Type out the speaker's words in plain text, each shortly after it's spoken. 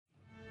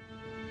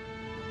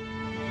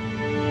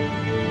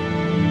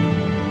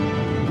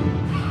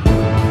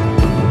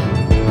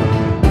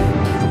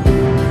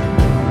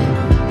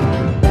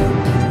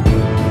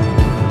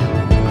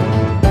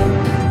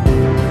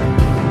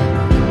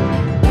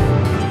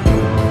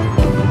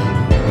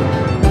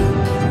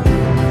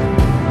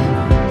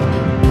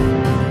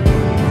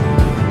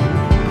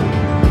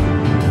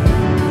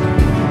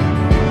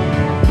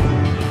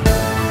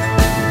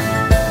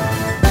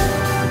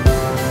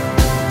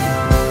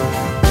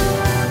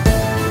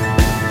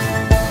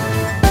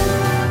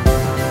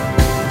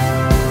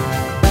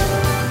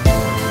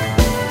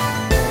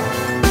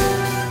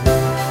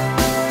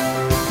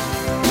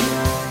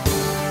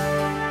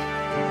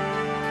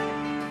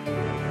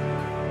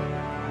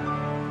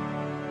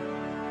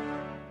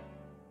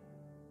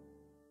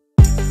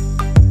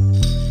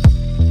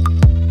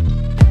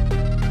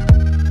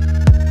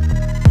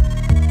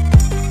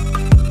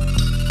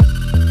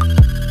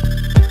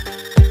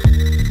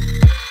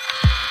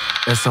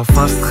zal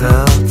vast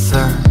geld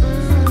zijn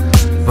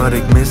wat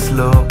ik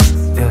misloop,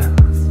 yeah.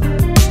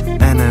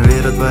 En een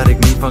wereld waar ik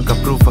niet van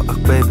kan proeven,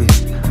 ach baby,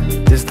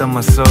 het is dan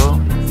maar zo.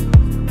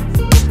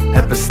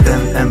 Heb een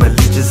stem en mijn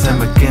liedjes en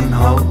mijn kin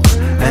hoog.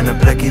 En een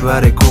plekje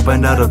waar ik hoop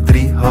en daar op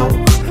 3 hoog.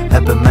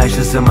 Heb een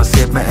meisje, ze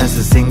masseert me en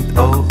ze zingt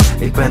ook.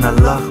 Ik ben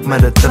een lach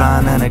met een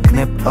traan en een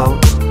knipoog.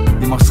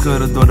 Je mag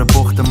scheuren door de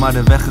bochten, maar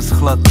de weg is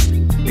glad.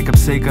 Ik heb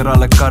zeker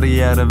alle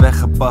carrière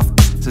weggepaft.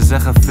 Ze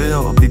zeggen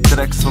veel op die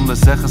track zonder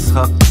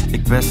zeggenschap.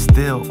 Ik ben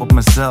stil op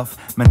mezelf,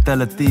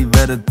 mentality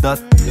werd het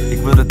dat.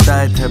 Ik wilde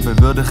tijd hebben,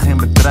 wilde geen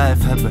bedrijf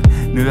hebben.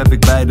 Nu heb ik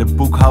bij de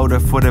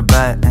boekhouder voor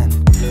erbij.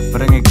 En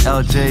breng ik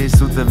LJ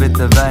zoete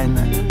witte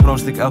wijnen.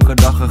 Proost ik elke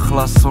dag een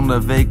glas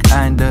zonder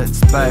weekeinde. Het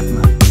spijt me,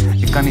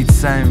 ik kan niet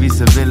zijn wie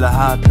ze willen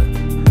haten.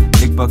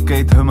 Ik bouw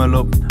Kate Hummel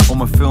op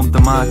om een film te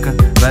maken.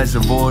 Wijze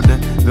woorden,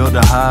 wilde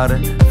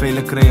haren.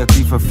 Vele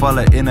creatieven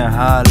vallen in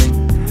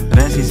herhaling.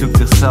 Renzi zoekt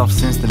zichzelf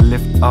sinds de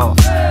lift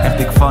off. Echt,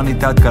 ik val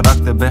niet uit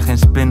karakter, ben geen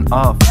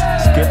spin-off.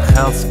 Skip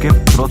geld,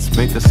 skip trots,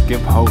 beter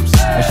skip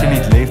host. Als je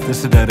niet leeft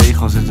tussen de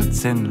regels is het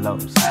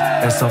zinloos.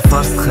 Er zal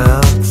vast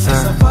geld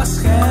zijn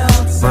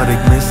wat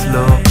ik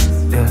misloop,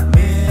 yeah.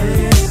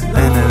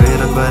 En een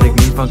wereld waar ik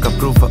niet van kan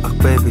proeven, ach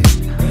baby,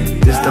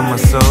 het is dan maar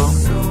zo.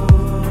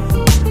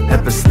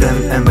 Heb een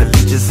stem en mijn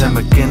liedjes en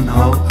mijn kin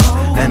hoog.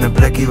 En een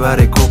plekje waar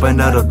ik hoop en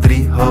daar op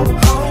 3 hoog.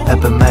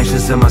 Heb een meisje,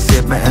 ze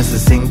masseert me en ze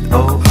zingt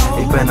ook.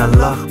 Ik ben een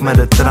lach met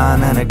een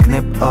traan en een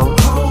knipoog.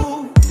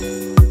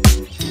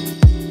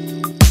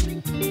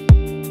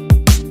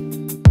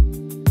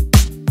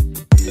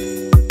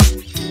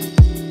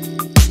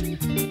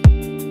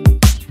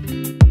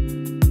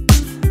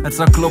 Het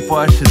zou kloppen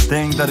als je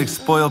denkt dat ik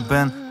spoiled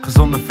ben.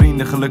 Gezonde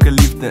vrienden, gelukkige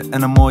liefde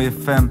en een mooie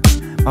fam.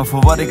 Maar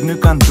voor wat ik nu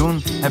kan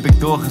doen, heb ik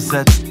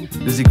doorgezet.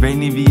 Dus ik weet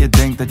niet wie je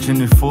denkt dat je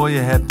nu voor je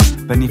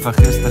hebt. Ben niet van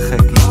gisteren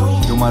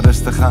gekkie, doe maar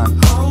rustig aan.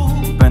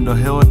 Ik ben door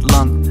heel het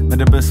land met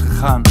de bus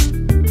gegaan.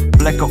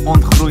 Plekken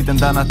ontgroeid en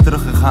daarna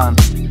teruggegaan.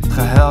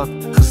 Gehuild,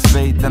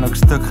 gezweet en ook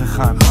stuk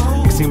gegaan.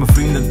 Ik zie mijn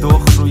vrienden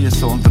doorgroeien,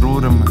 ze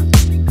ontroeren me.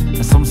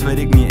 En soms weet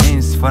ik niet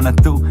eens waar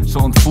naartoe,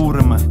 ze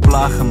ontvoeren me.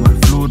 Plagen me,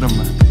 vloeren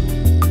me.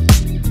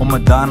 Om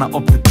me daarna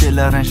op te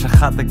tillen, en je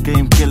gaat de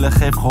game killen.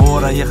 Geef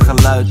gehoor aan je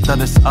geluid, dat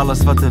is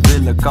alles wat we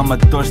willen. Kan mijn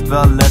dorst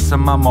wel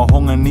lessen, maar mijn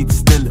honger niet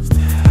stillen.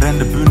 Ren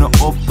de bühne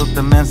op tot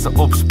de mensen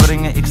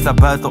opspringen. Ik sta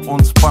buiten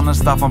ontspannen,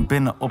 sta van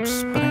binnen op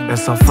springen. Er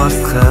zal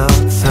vast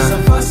geld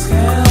zijn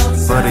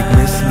wat ik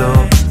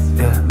misloop,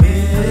 yeah.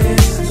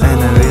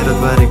 En een wereld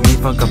waar ik niet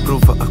van kan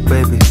proeven, ach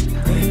baby,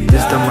 het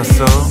is dan maar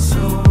zo.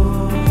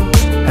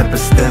 Heb een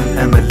stem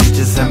en mijn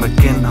liedjes en mijn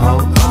kin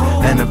hoog.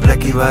 En een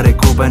plekje waar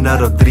ik hoop en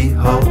daar op 3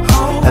 hoog.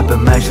 Heb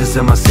een meisje,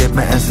 ze masseert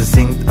me en ze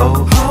zingt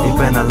ook. Ik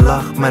ben een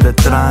lach met een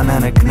traan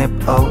en een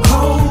knipoog.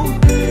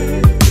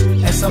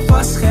 Er zal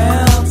vast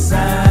geld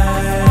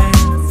zijn,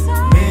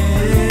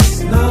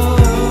 misloop.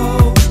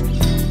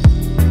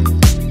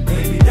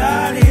 Baby,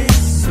 dat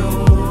is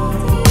zo.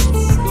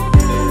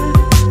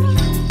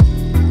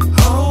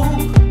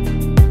 Hoop,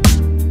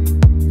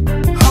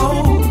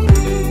 hoop.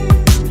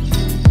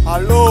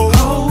 Hallo,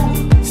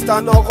 sta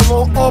nou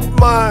gewoon op,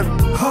 man.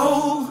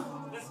 Hoop.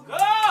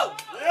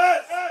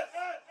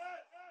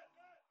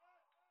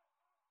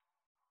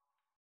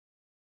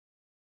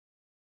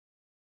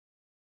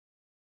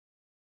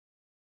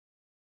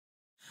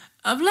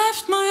 I've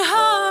left my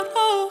heart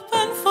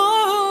open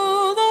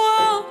for the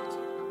world.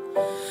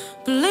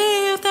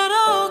 Believe that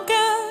I'll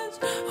get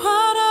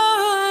what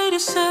I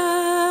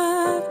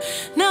deserve.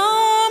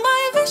 Now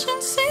my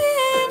vision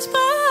seems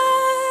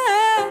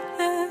bad.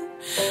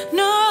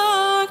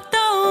 Knocked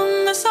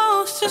down, the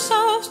soul's too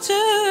soft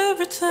to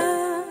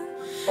return.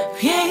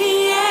 Yeah,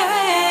 yeah.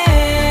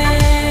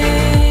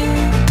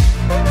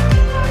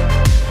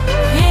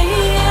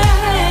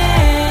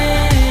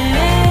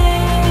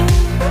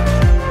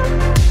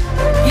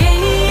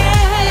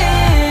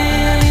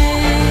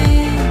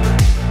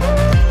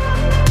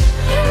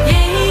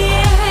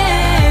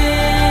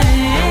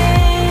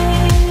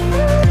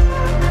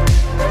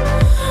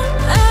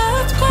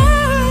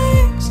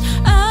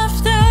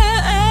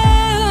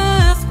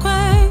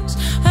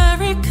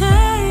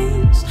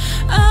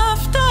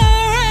 After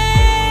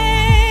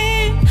rain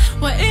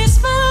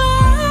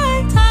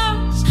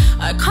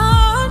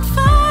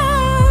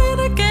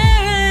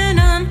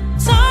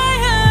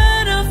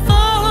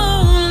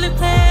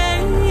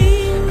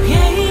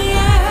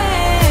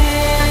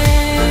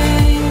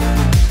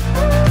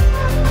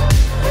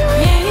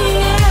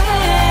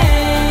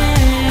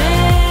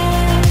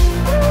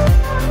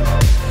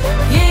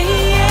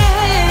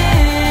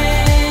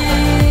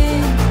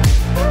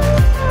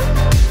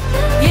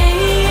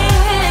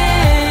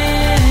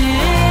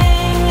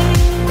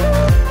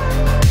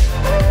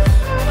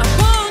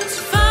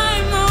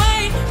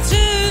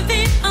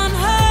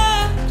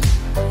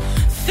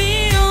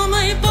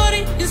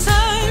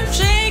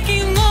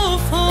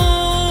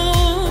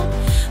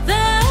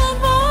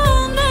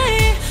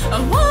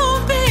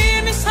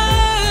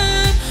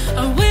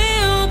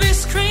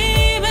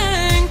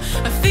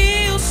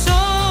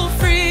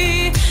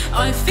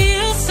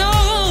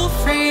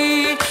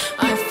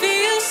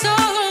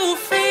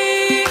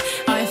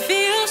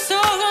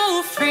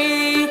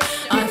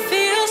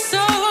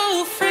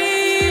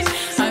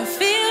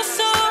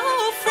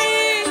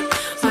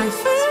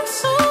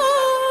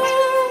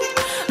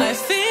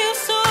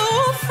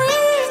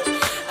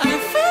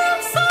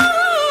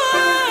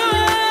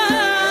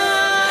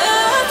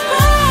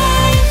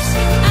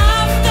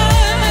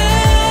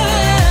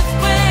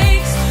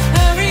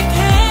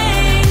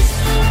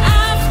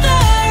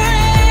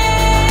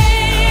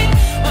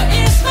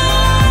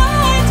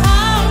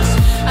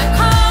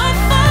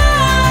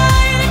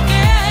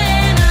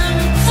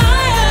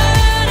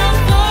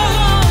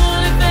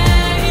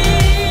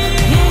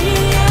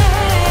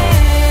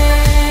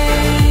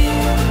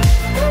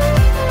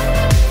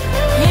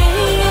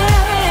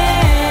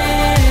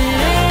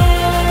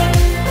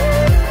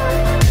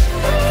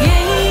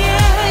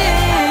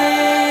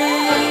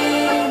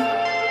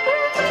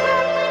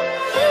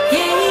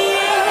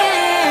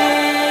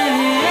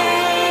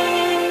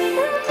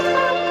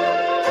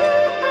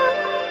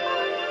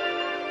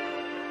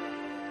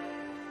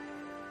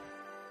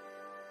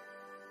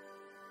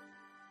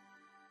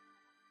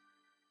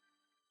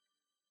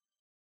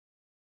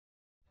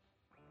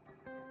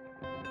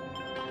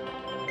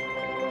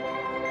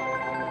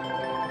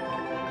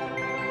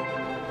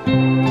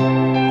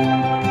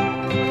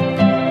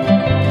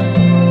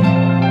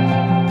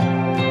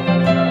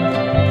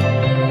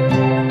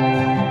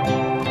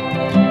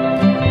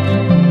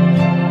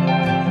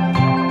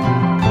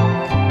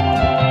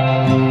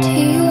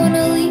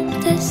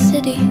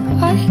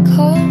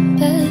can't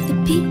bear the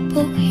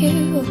people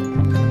here. Oh,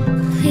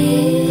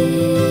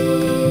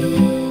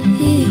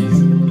 please.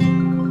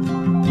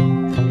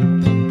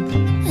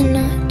 And I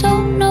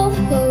don't know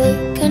where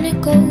we're gonna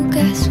go.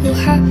 Guess we'll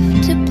have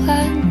to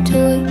plan to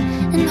wait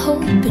and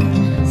hope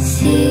and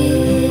see.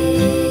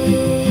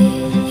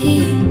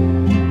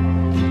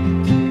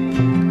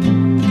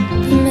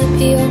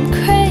 Maybe I'm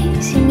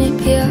crazy,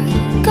 maybe I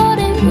got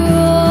it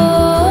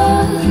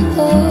wrong.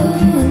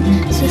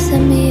 So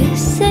send me a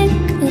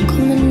signal,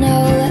 come on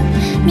now, let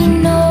me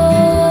know.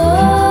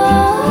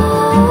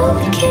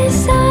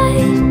 'Cause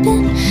I've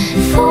been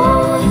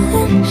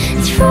falling,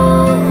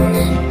 thrown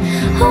and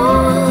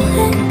all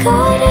and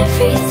got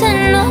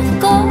everything I've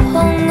got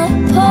hung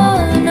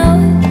upon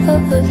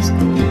us.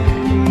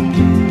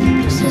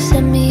 So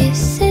send me a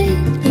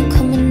signal,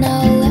 come on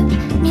now, let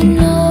me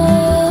know.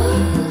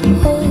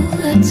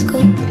 Let's go.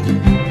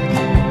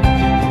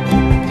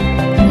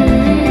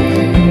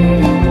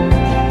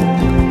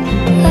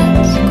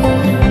 Let's go.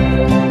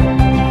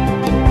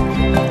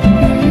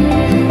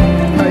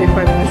 How are you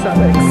finding this,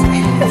 Alex?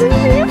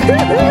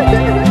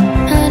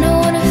 I don't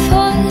wanna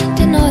find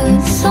an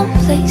island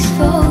someplace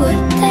far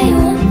where they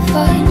won't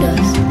find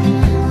us.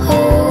 Oh,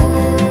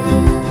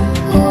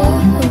 oh, oh.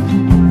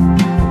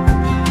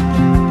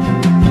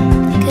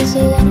 'Cause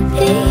I wanna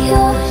be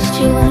yours,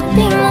 you wanna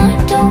be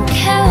mine, don't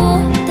care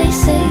what they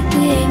say.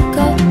 We ain't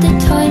got the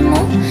time,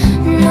 oh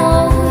no,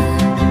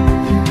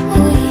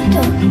 we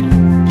don't.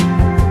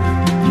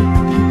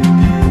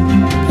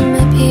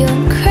 Maybe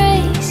I'm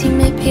crazy,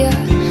 maybe I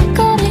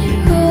got it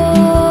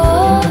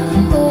wrong.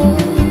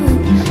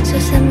 So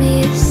send me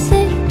a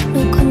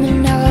signal, come on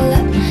now,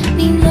 let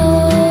me know.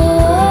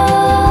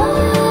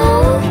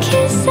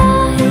 'Cause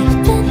I've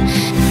been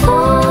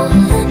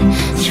falling,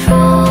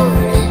 thrown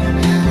and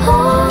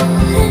all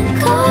and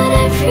got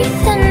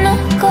everything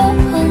I've got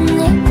on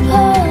the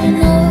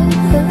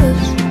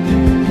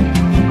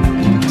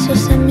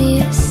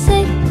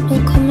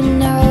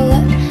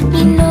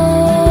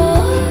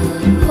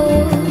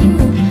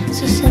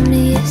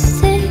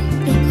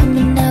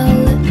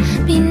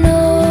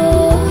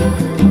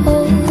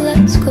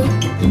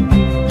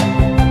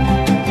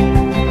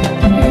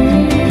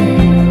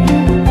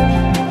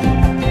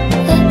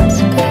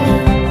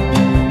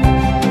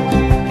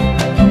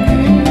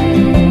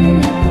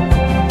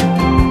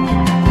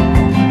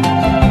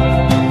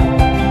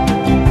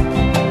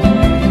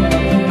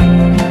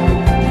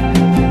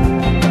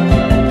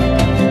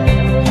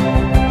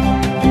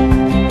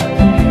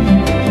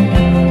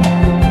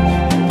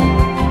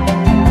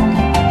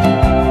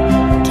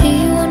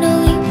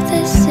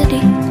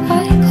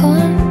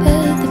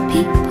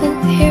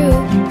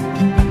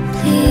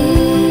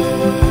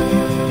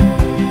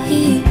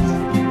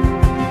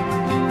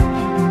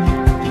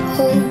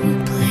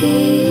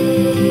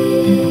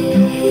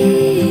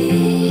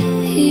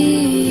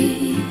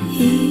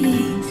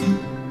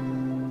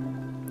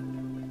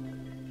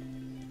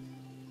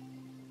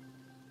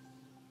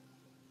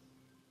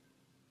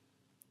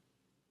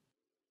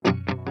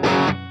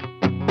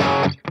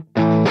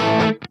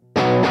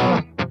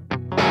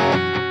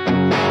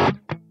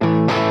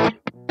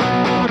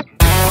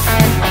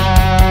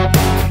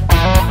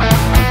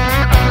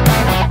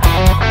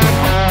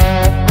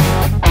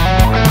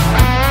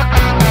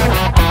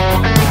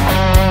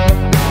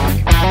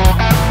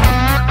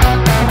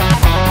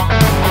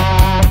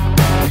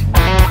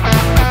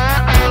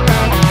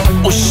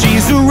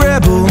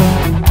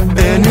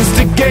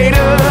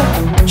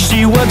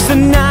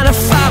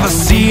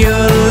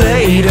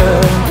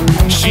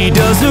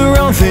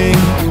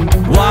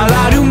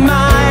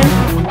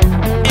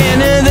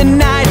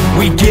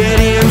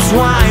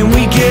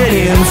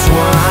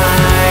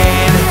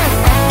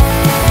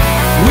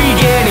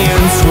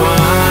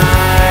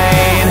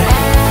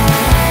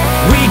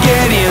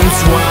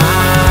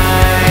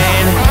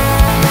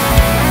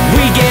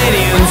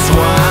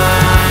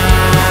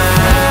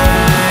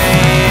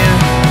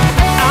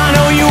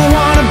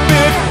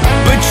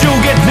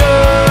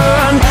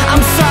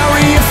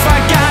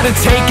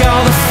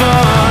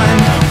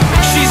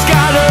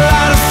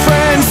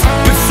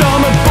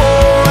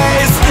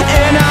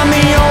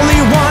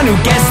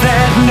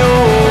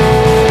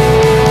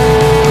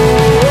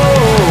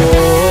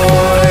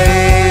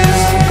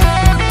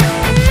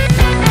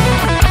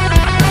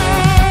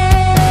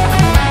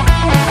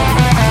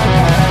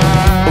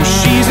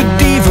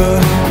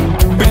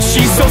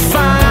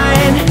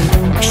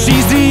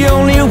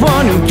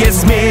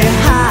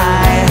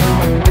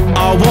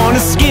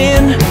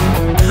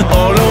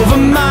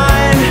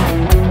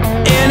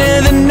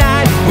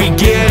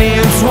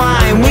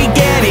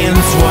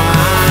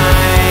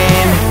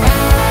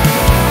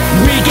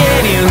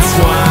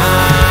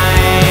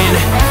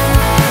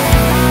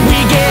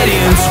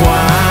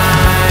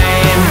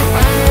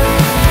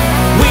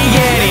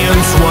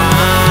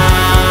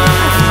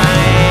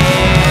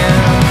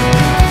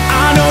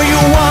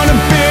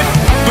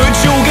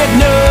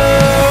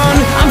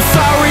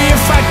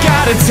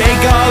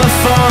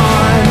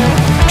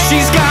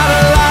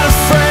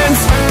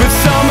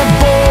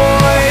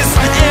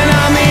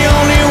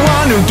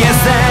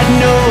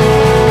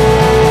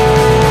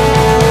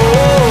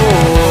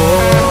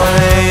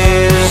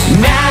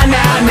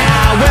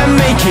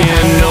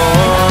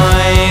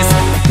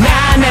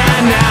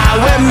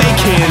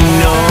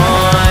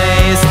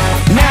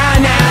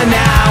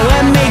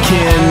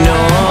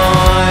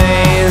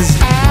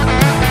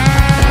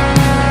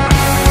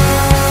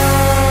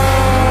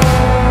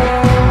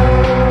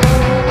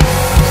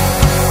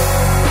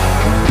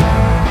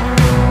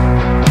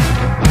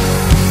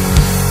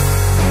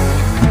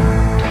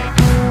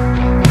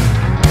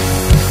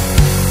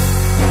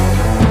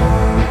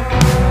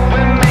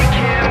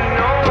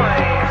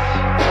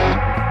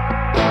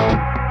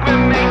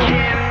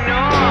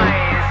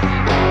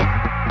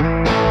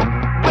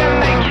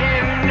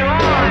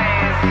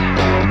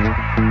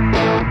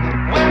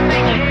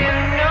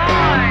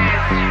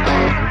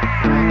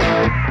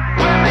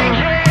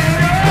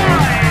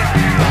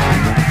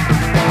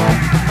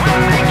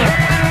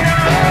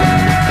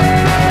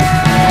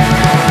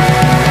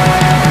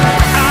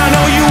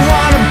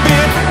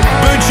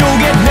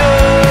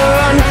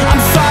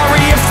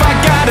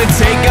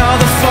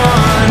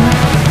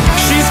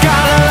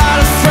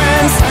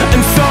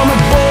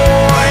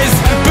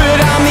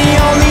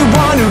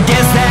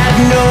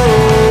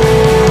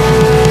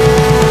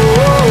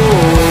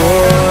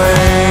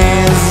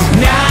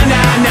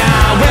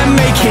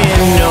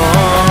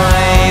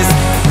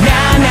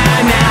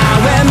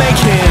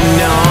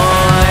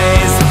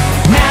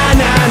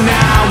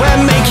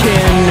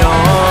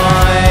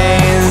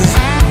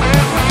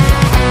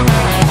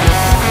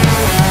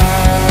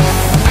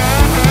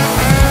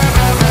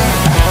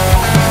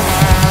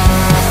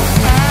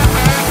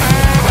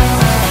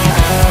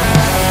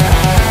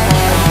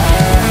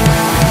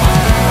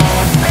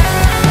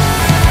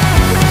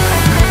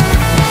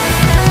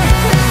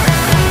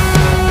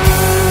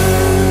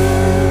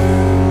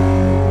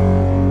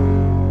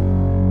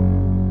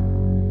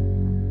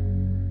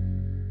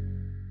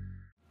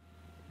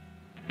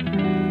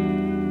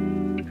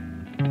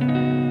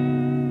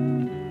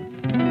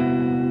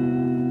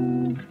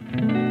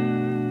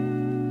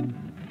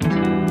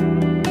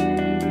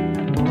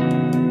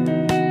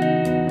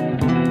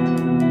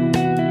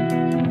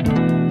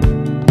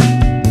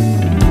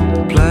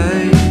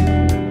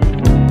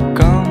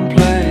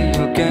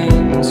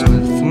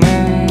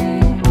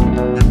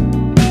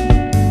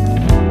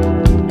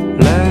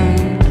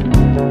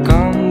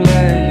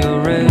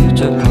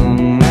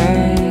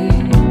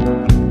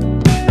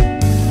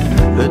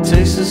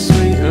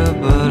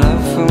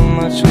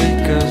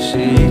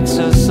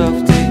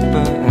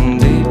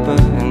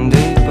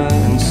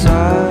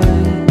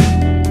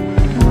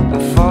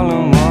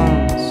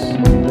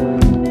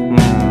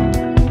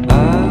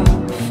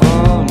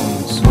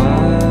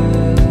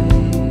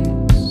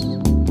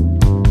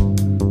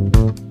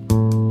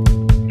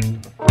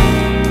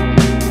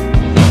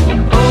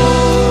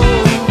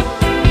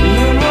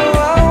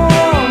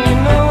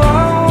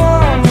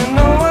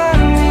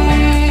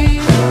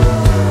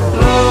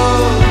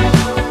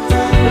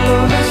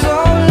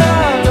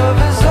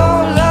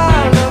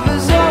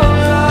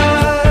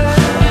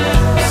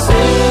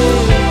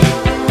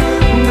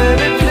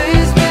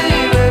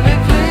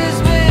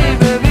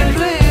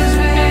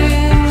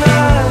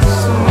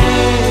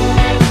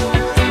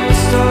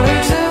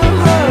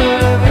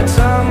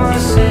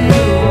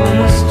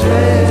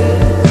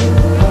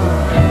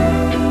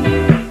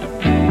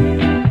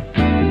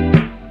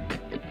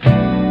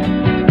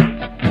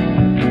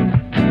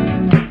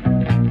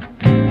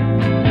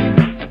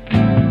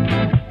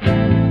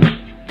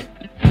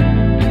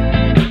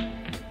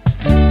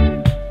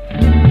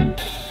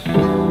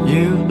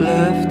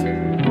left,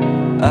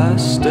 I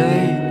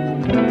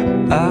stayed,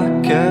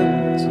 I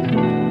kept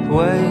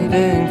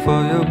waiting for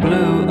your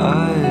blue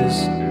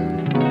eyes.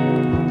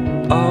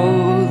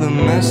 Oh, the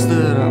mess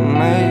that I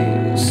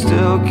made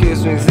still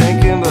keeps me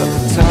thinking about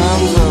the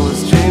times I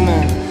was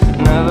dreaming,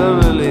 never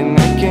really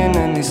making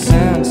any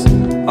sense.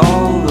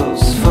 All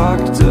those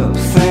fucked up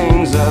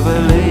things I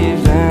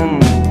believed in.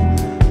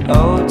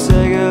 Oh,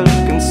 take a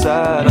look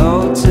inside,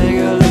 oh, take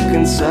a look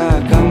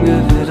inside, come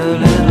give it a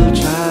little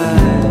try.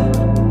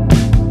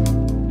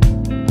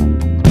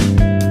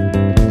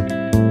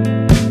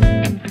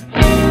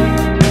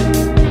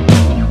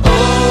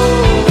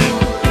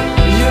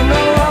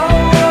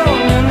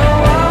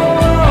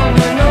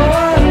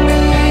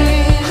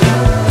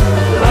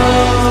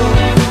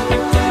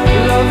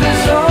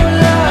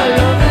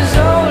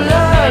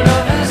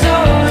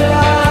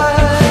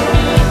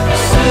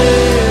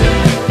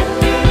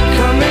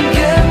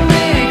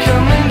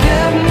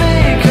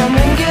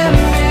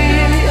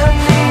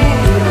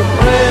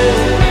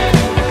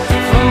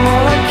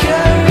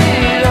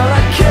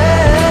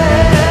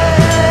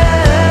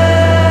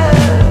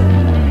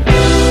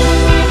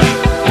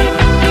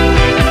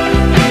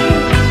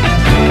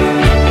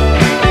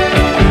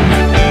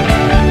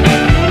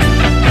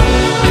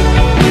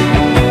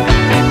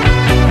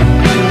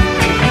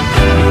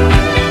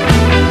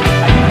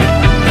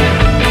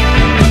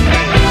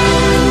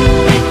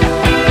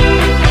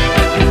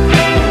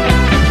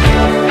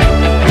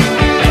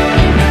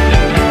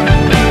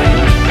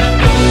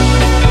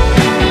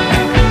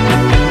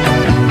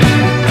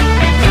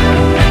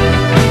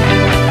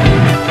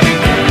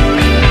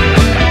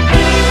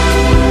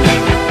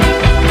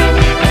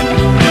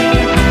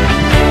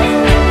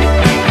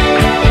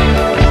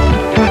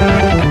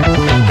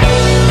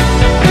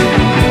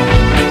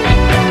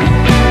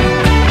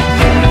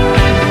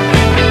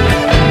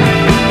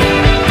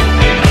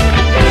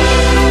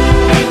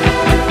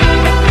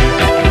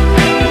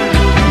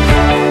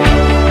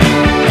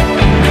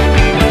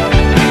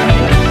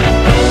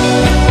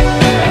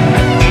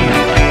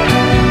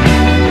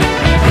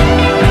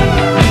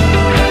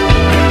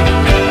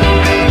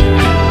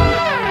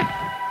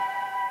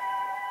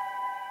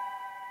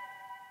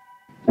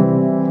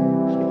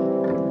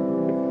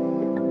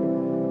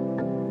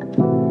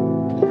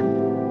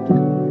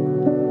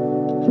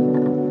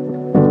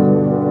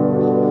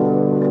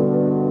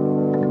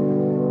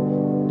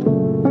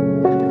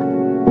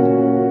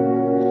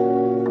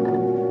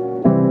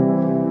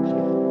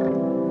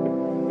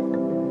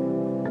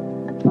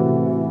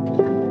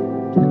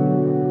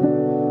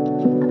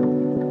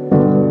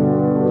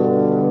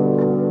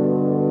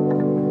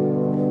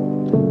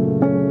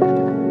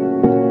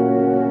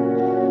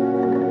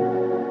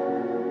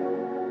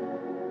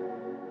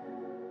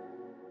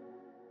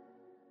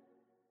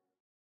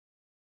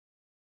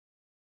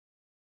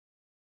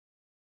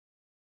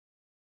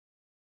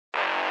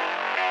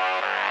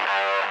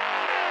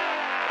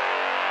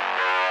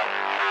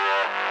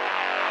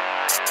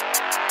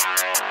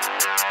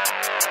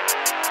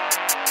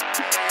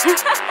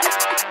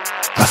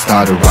 I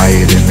start a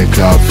riot in the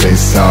club,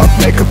 face up,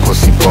 make a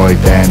pussy boy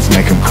dance,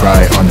 make him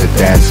cry on the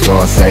dance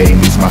floor,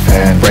 saying he's my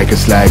fan. Break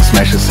his leg,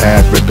 smash his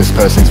head, rip his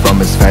piercings from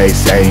his face,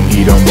 saying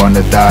he don't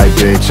wanna die,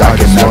 bitch, I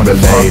can never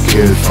relate.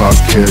 Kill, fuck,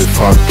 kill,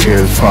 fuck,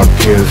 kill, fuck,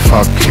 kill,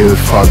 fuck, kill,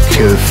 fuck,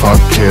 kill, fuck,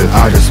 kill.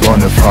 I just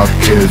wanna fuck,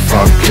 kill,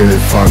 fuck, kill,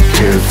 fuck,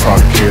 kill,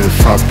 fuck, kill,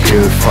 fuck,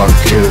 kill, fuck,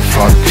 kill,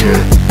 fuck,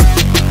 kill.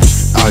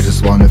 I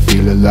just wanna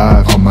feel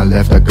alive. On my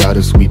left I got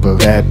a sweeper,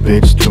 bad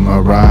bitch to my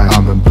right,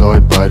 I'm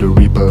employed by the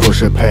reaper.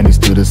 Push her panties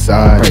to the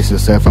side, brace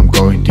yourself, I'm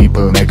going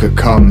deeper. Make her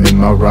come in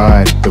my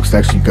ride, looks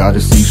like she got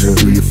a seizure.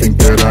 Do you think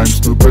that I'm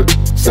stupid?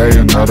 Say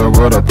another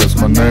word, I press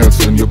my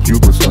nails in your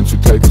pupils. Don't you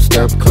take a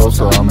step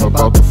closer, I'm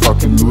about to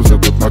fucking lose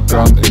it. With my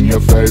gun in your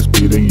face,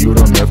 bleeding, you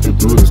don't have to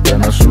do this,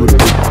 then I shoot it.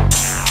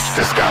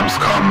 The scums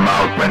come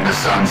out when the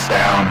sun's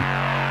down,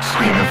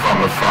 screaming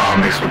from afar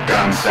mixed with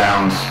gun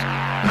sounds.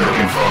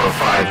 Looking for a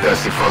fight,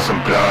 thirsty for some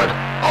blood.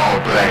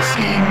 All black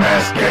ski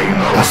mask, yeah, you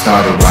know. I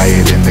start a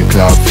riot in the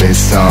club,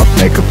 face up,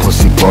 make a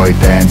pussy boy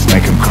dance,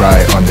 make him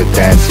cry on the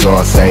dance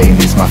floor, saying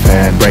he's my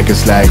fan. Break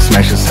his leg,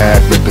 smash his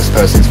head, rip his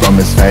piercings from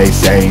his face,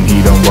 saying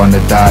he don't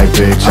wanna die,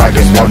 bitch, I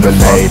can never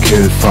relate.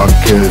 Kill, fuck,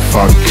 kill,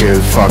 fuck,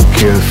 kill, fuck,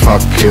 kill, fuck,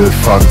 kill,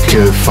 fuck,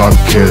 kill, fuck,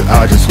 kill.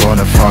 I just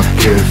wanna fuck,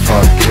 kill,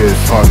 fuck, kill,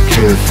 fuck,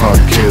 kill, fuck,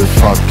 kill,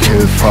 fuck,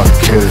 kill, fuck,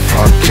 kill,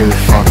 fuck, kill,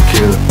 fuck,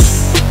 kill.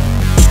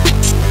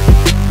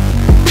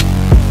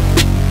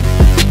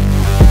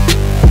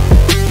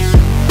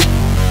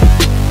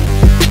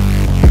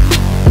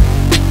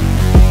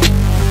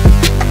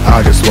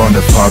 I just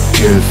wanna fuck,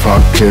 kill,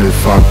 fuck, kill,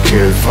 fuck,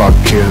 kill, fuck,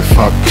 kill,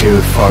 fuck,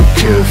 kill, fuck,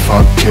 kill,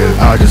 fuck, kill.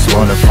 I just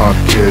wanna fuck,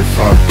 kill,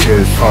 fuck,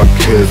 kill, fuck,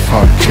 kill,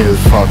 fuck, kill,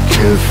 fuck,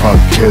 kill, fuck,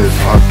 kill,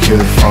 fuck,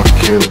 kill,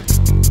 fuck, kill.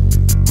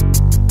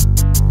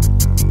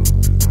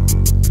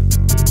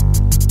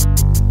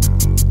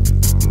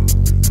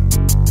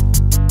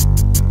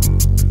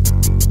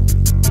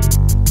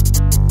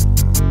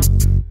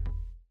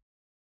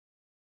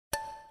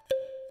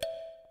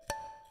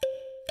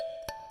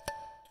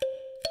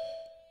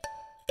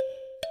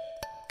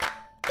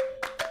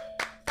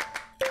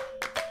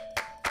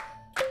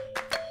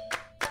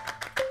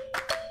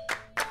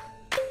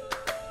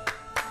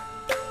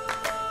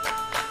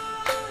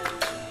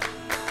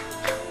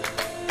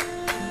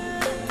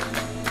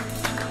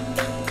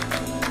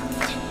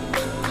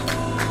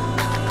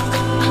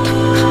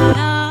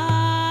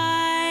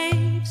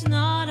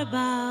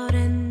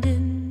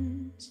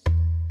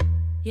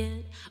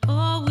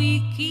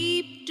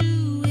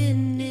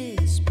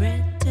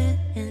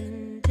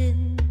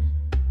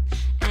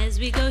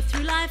 go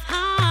through life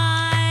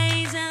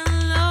highs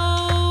and lows.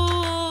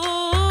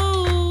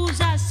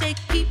 I say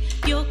keep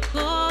your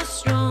core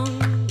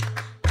strong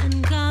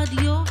and guard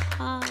your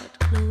heart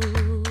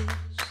close.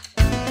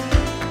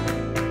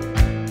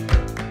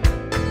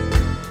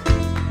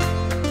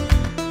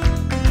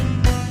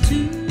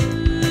 Two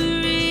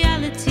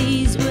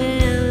realities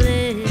we're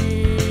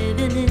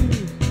living in.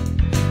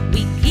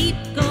 We keep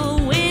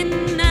going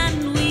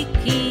and we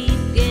keep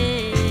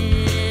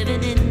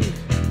giving in,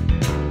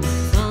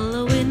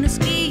 following the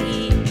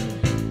scheme.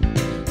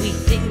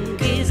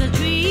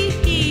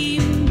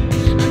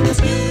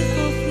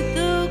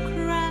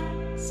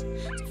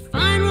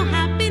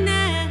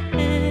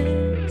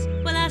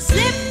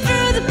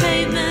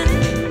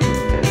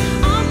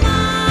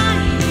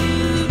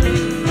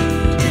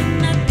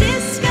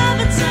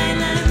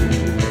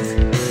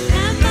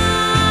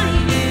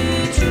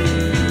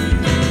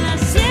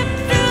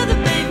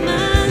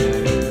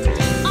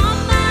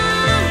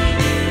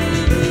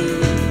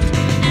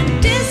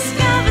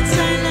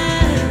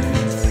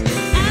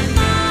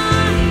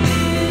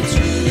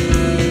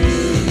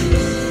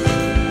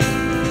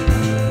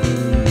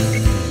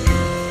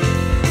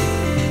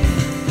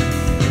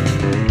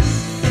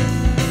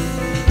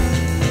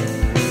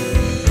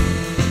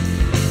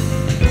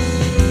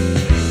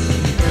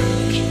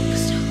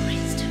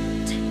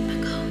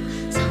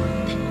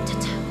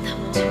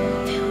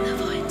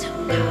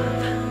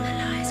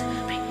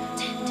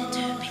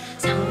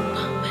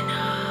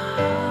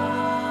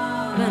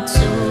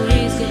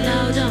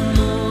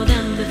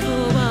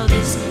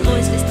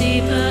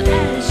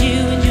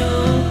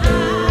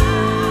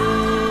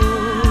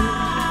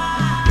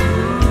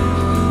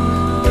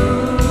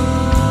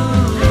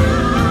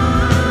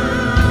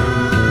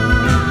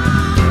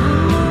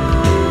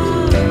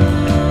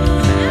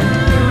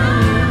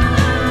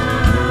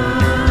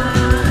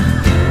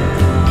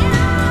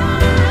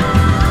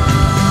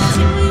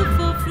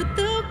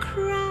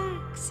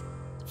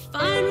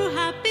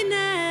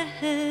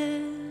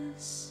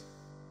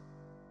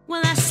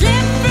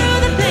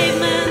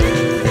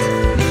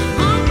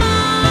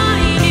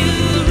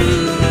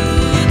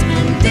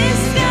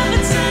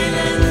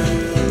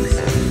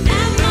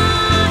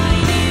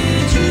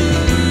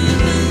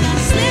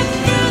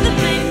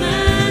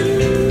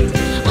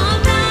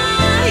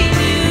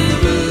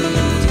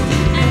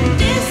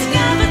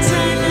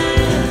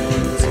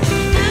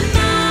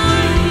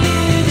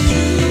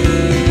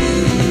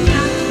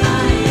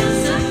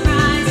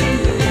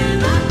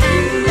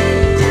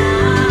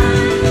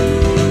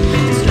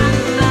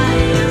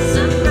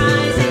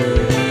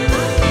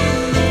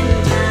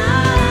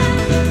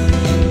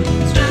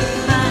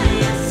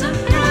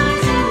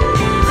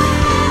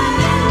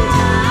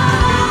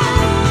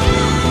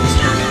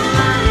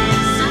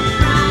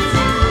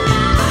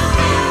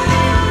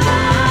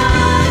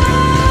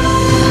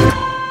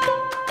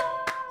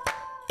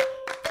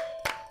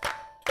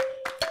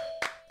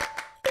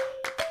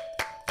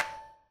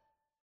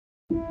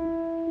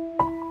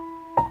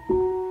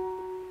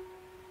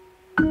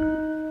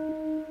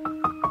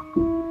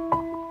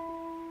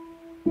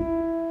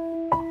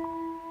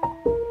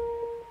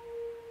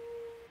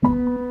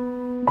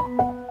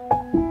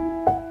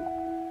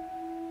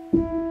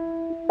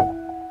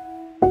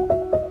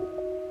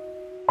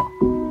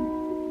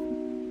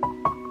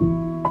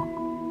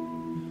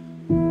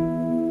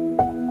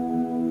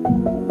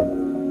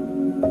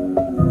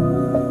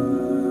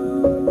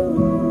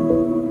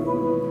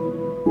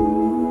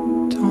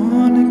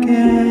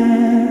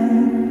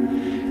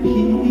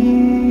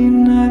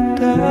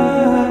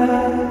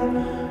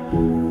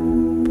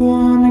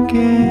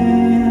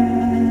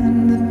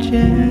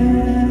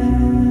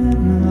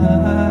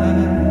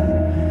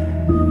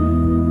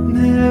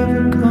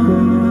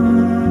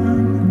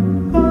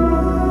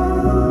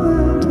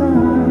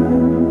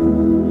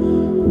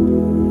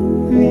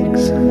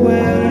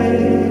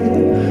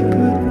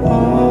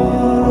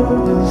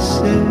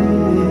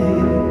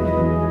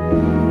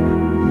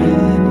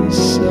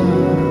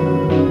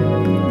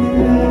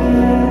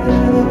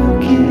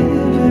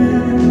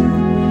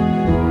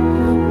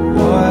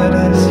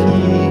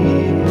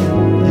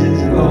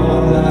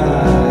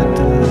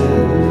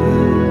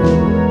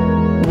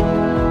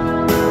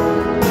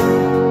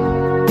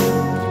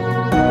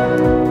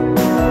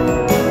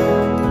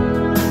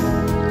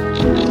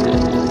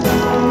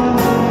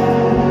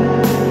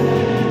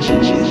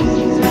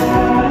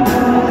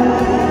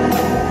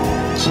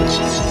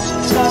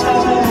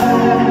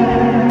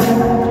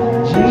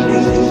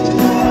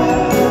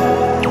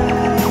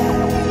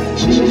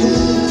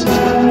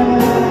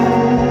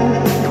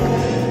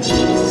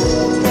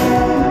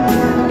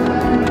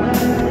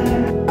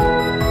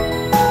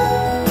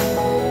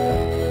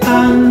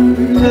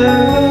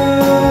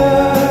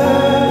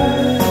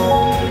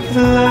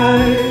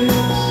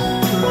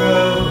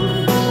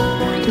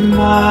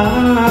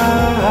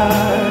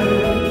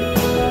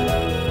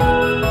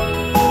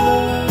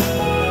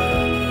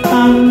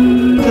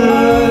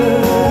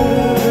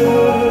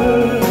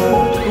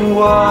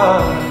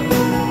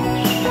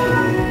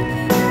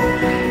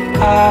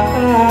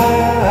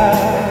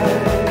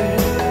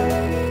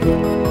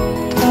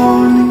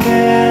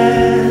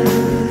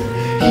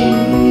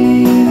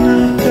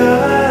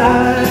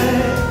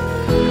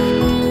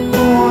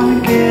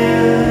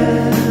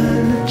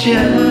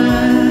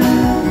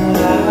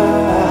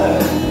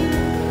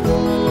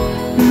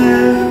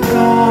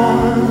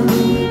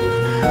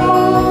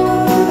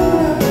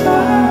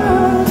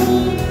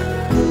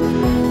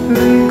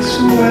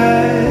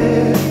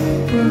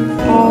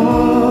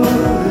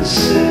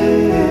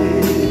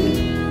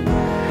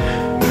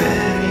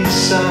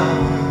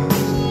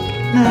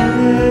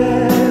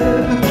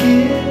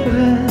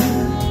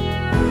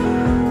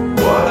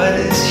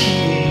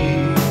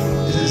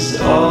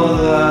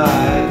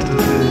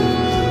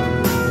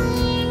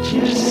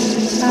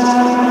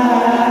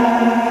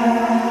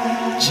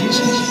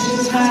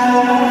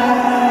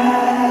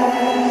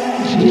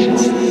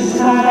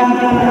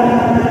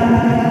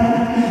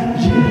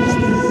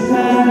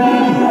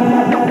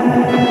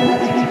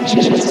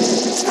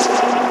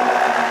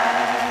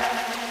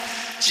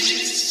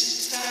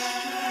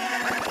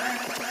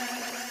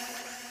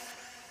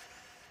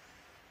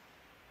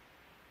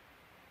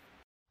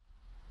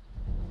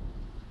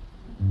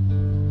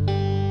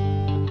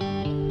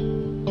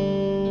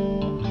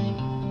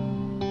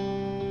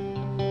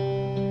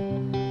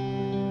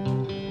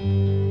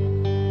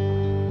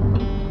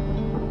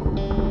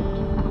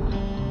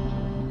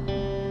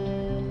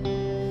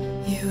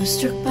 You were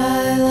struck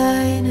by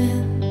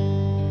lightning,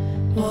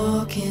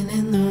 walking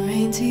in the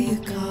rain to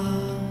your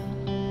car.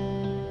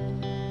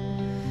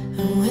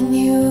 And when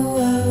you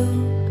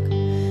woke,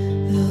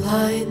 the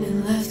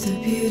lightning left a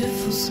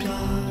beautiful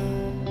scar.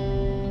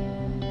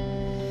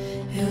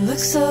 It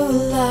looks so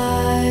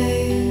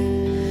alive,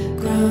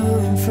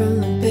 growing from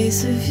the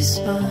base of your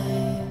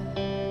spine.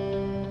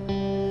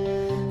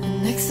 The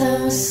next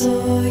time I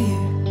saw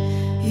you,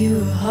 you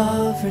were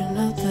hovering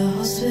up the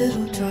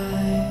hospital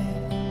drive.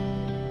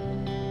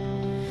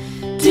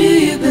 Do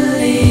you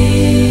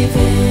believe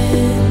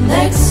in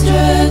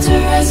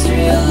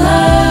extraterrestrial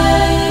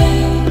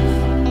life?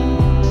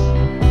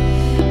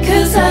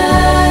 'Cause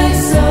I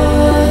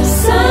saw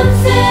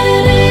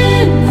something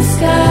in the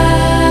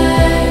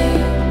sky.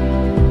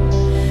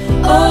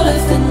 All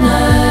of the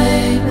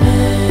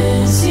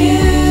nightmares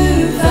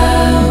you've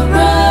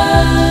outrun,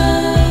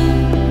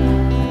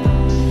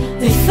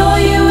 they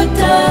thought you were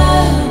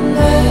done,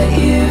 but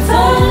you've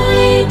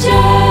only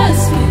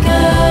just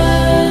begun.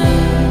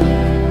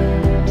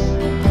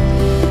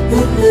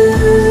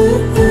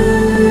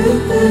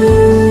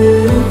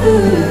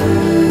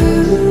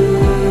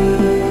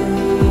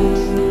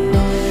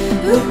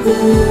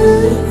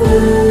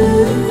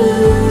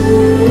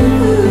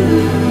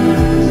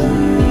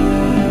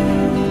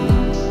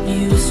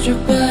 You were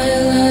struck by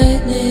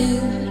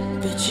lightning,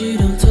 but you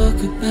don't talk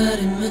about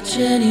it much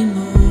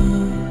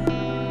anymore.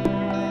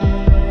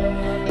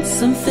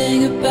 Something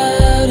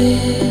about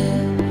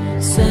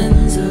it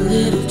sends a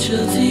little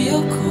chill to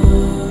your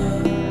core.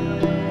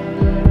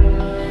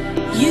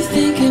 You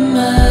think it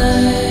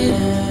might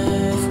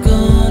have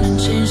gone and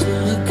changed the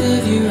look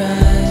of your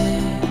eye.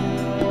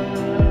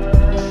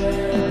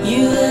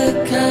 You look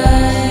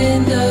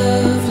kind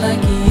of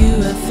like a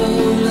UFO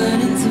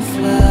learning to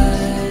fly.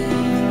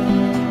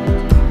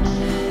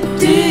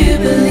 Do you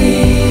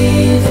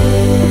believe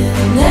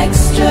in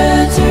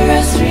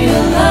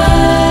extraterrestrial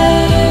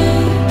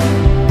life?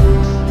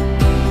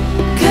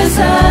 'Cause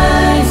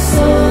I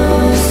saw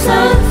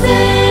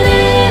something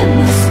in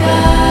the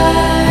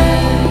sky.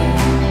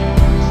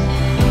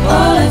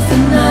 All of the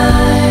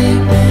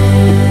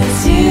nightmares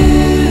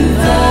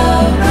you've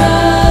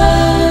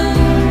outrun,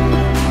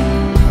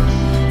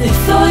 they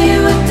thought you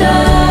were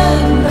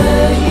done,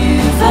 but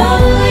you've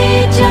only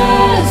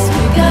just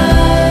begun.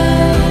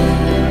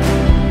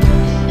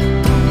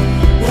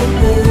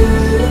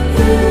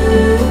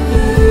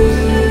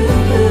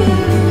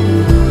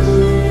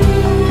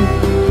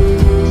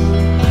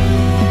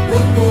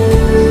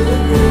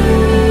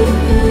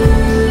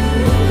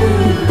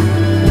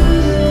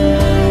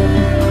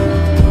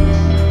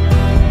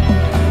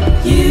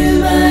 You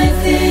might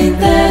think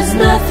there's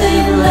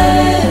nothing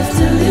left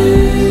to lose,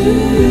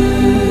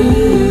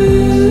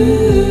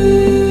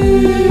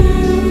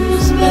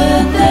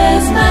 but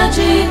there's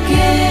magic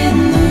in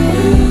the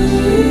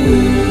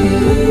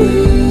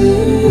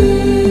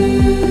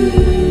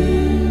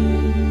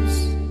ruse.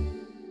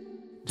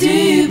 Do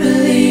you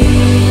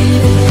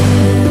believe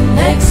in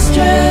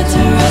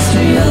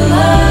extraterrestrial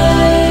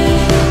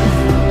life?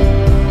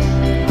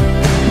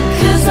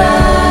 'Cause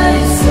I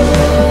saw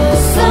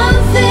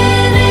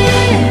something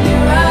in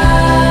your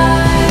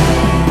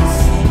eyes.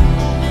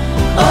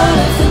 All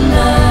of the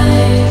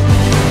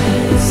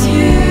nightmares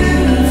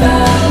you've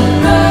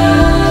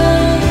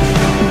outrun,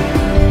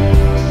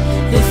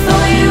 they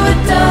thought you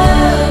were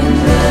done,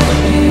 but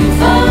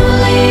you've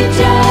only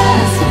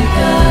just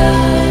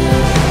begun.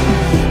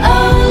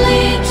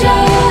 Only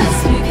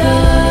just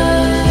begun.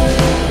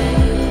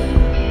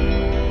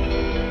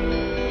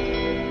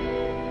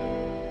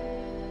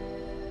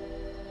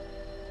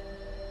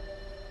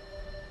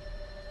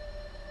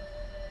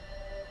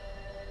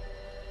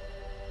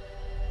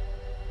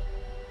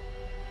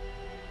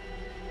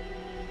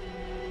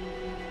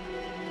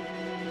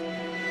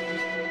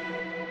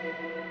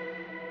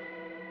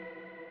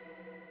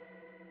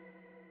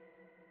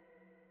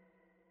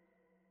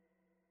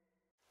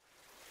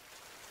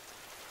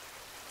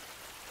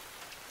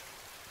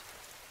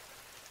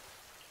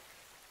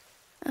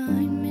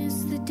 I miss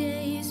the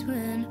days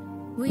when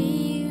we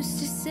used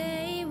to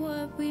say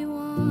what we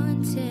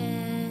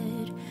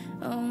wanted.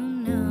 Oh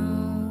no,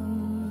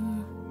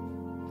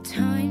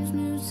 time's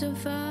moved so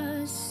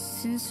fast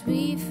since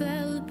we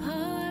fell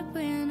apart.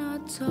 We're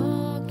not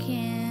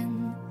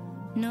talking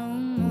no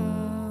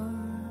more.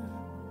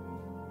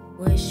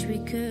 Wish we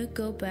could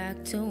go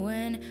back to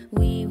when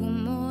we were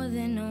more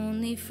than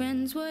only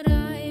friends. What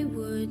I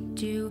would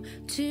do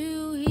to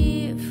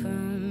hear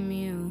from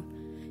you.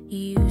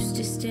 You used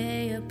to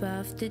stay up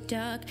after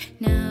dark.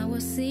 Now I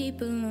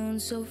sleep alone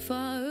so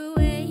far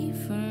away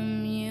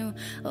from you.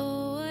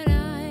 Oh, what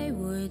I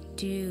would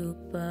do,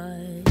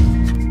 but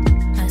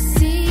I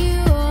see you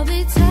all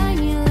the time.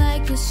 You're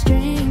like a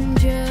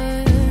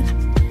stranger.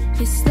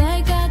 It's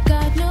like I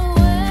got no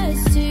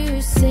words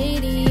to say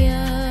to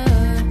you.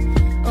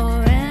 Or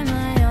am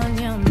I on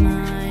your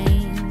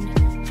mind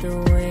the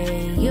way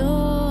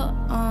you're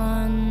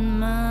on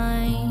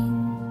mine?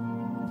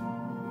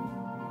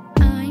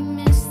 I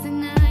miss the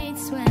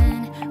nights when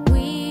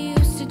we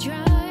used to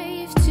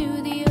drive to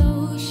the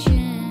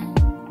ocean.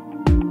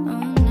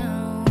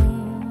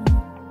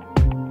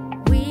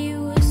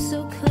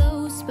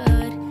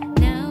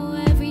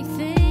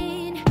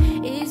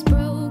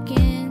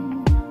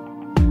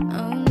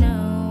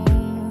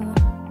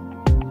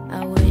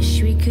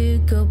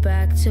 go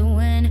back to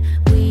when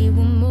we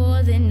were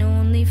more than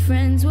only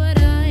friends. What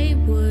I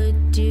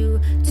would do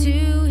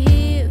to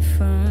hear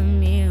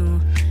from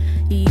you.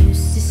 You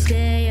used to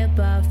stay up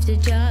after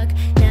dark.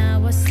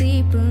 Now I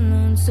sleep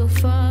alone, so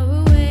far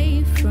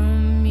away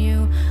from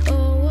you.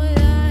 Oh, what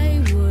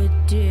I would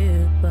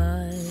do,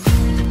 but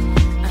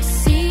I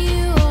see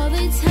you all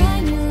the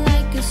time. You're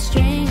like a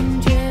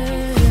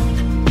stranger.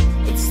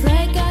 It's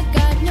like I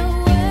got no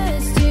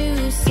words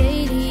to say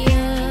to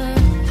you.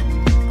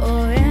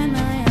 Or am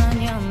I on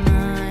your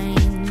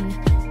mind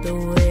the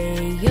way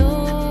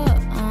you're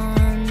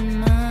on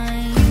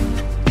mine?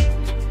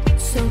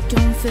 So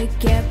don't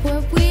forget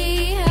what we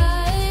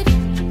had.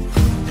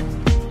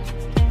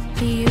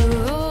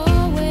 You're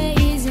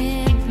always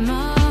in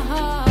my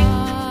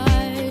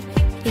heart.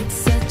 It's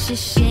such a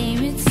shame,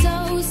 it's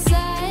so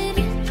sad.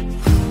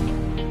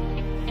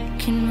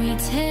 Can we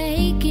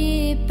take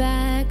it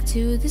back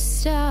to the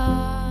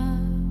start?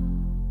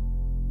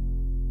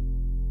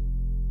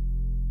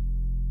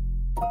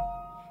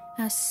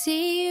 I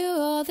see you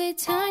all the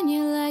time,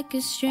 you're like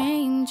a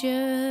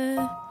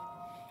stranger.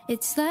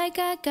 It's like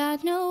I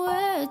got no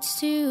words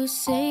to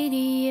say to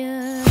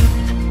you.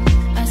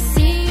 I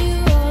see you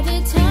all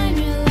the time,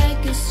 you're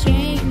like a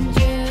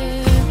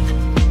stranger.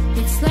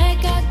 It's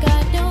like I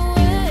got no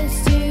words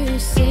to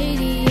say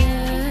to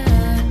you.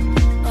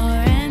 Or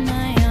am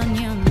I on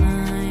your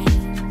mind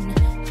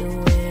the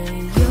way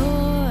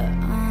you're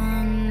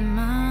on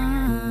mine?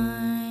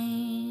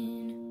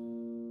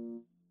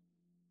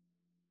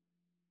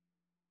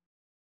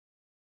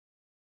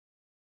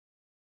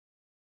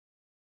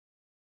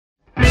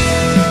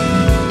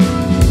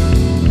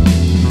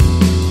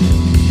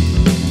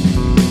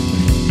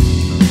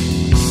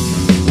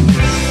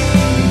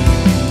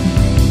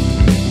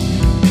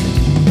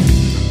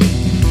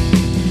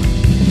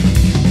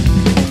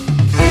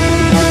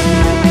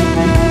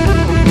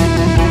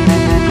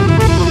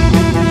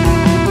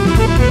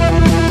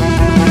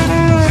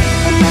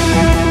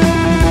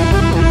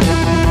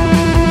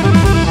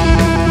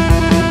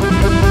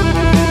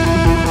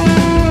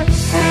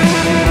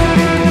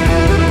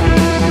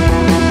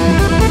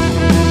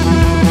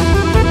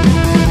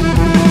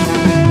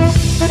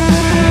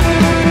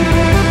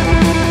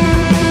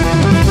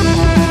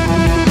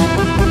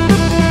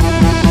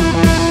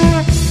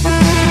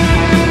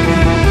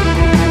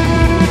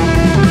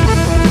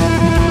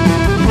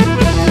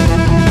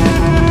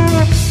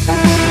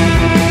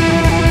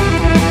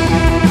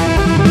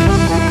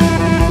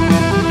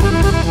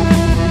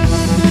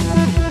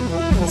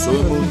 So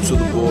we moved to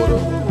the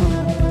border.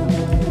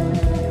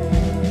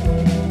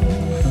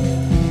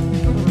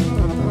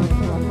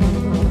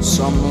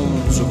 Some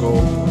moons ago.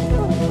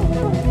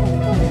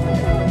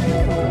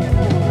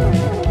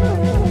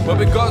 But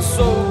it got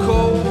so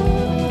cold.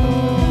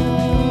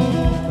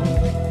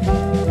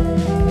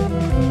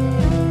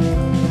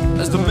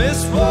 As the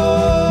mist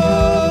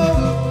falls,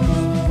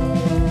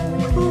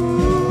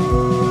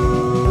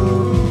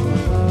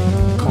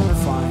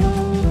 confined.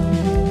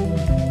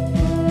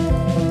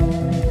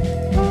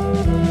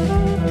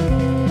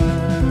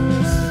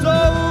 So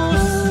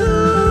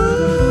soon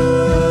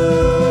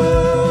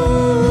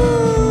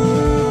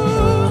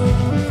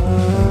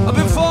I've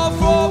been far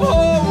from home.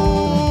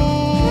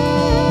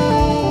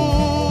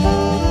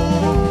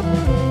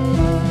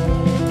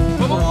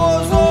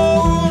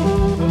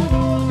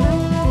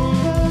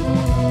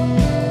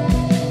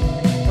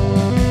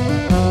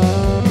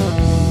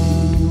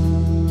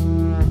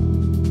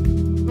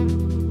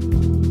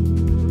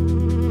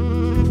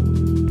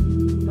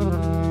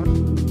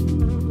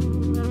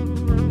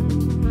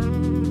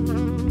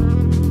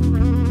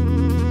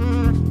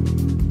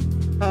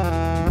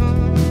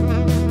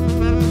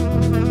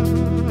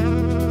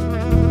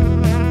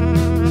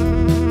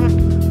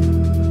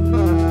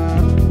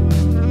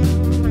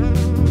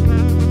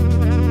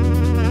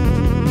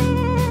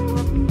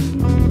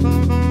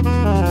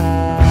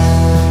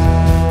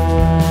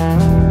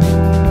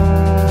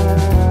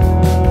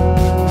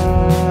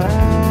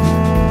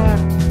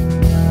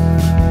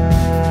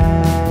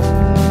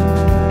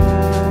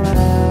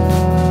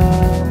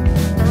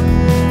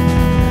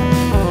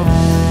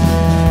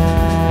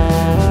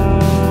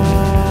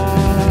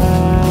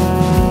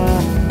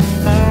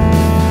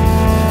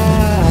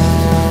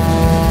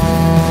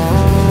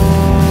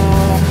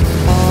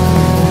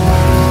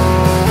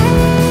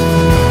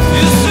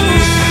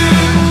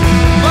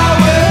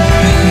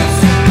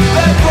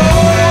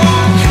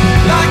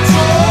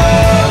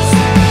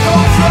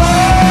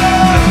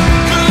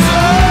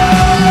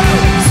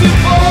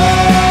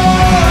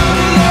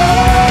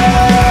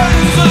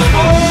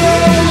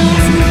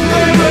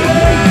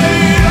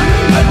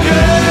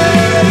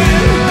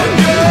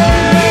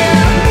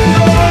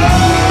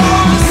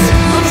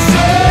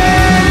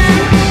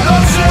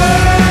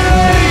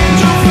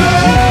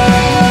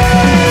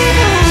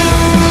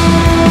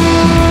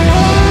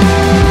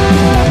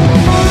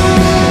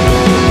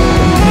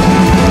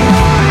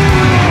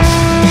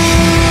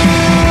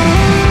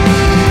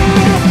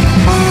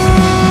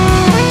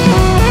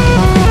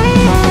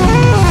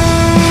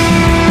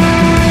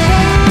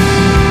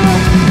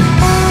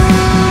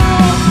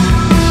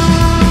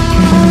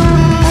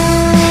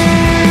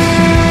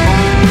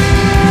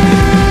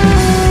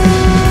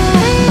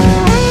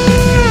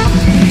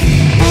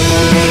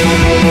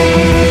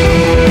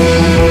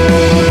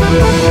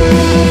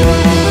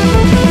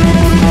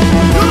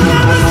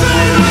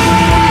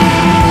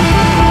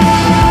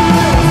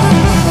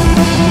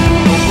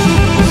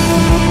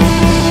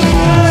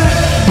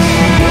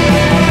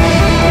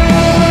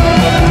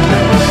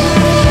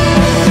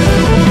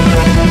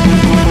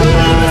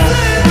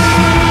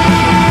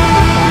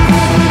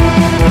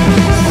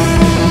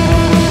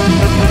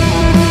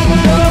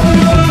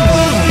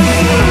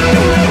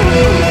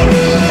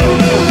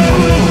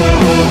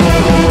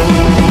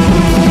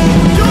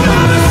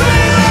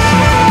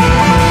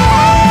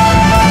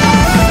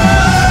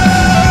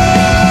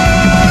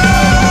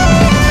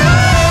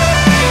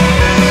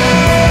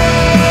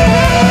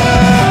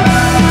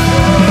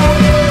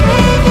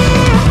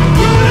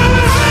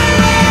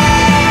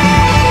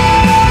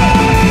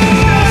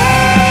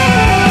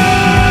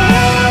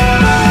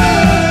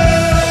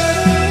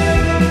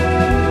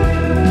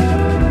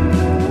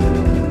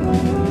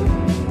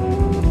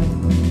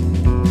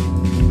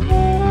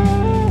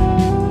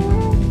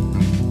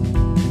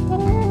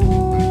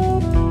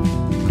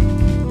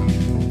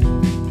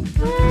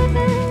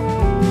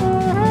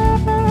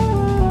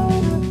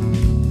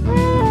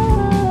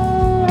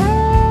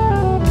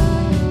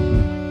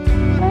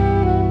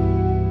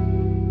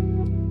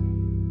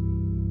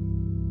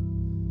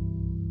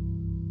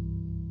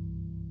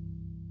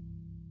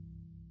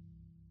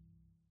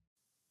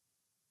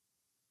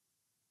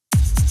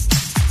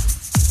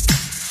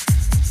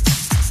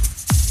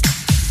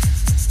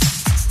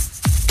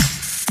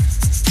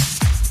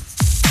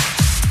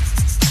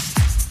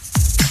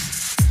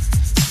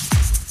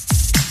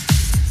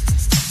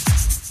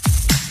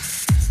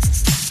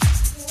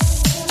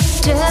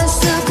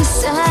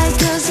 Sad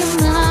cause your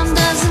mom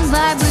doesn't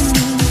vibe with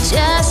me.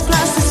 Just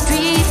cross the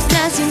street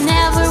cause you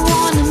never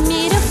wanted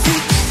me to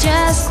freak.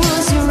 Just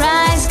close your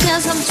eyes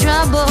cause I'm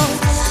trouble.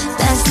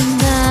 That's the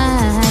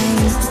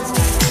night.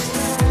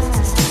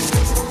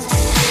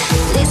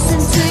 Listen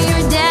to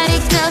your daddy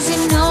cause he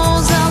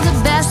knows all the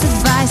best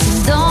advice.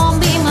 And don't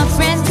be my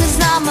friend cause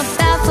I'm a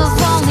path of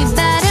only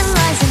bad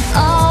advice. And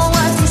all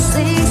what you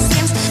say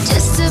seems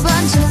just a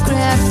bunch of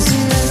crap to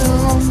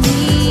me.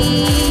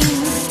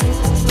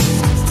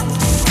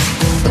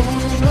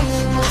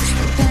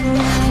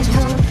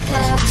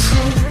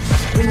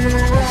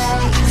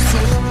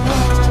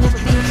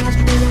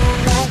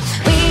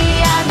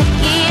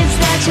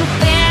 Your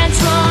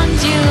parents warned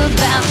you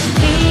about.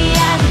 We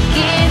are the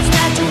kids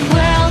that the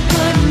world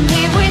couldn't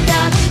live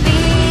without. We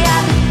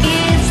are the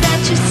kids that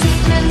you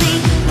secretly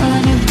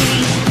wanna be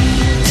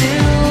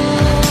too.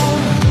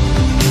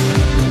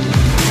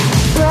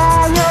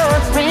 We're your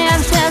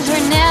friends cause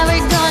we're never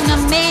gonna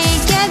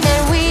make it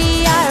there.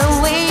 We are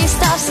a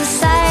waste of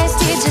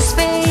society, just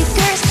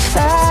fakers.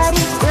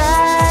 Body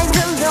cries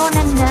alone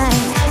at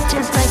night,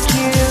 just like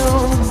you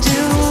do.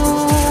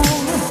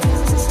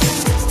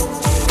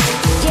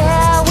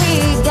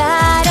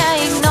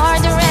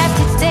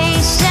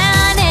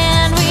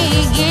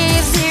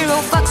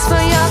 For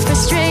your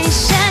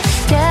frustration,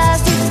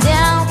 cause deep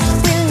down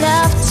we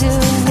love to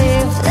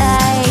live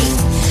like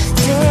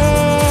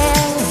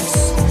this.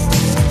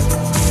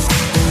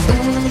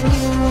 When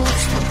you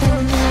step in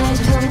my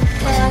hope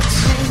that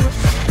you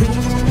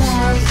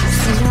realize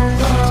you don't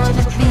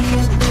wanna be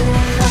a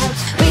good life.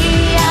 We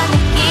are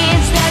the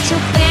kids that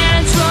your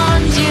parents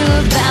warned you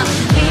about.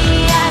 We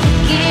are the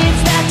kids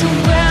that the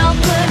world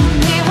couldn't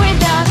live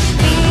without.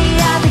 We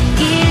are the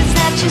kids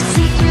that you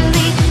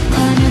secretly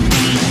wanna be.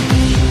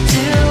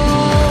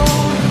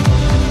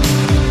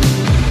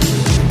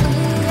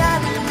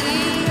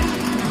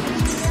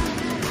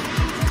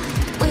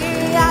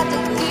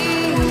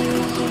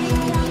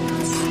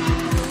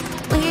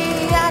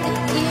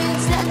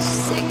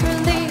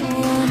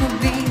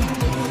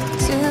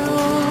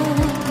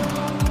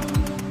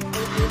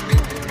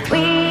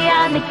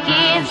 The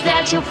kids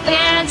that your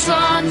parents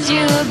warned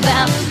you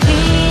about. We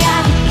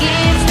are the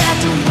kids that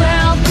the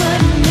world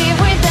couldn't live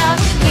without.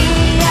 We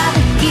are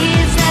the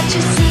kids that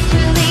you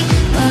secretly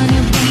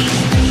wanna be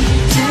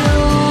too.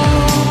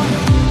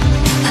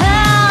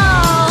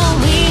 Oh,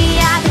 we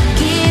are the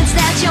kids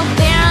that your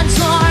parents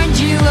warned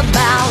you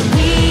about.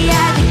 We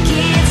are the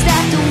kids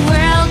that the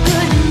world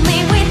couldn't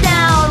live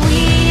without.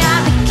 We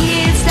are the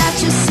kids that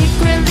you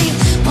secretly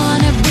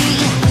wanna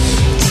be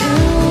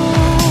too.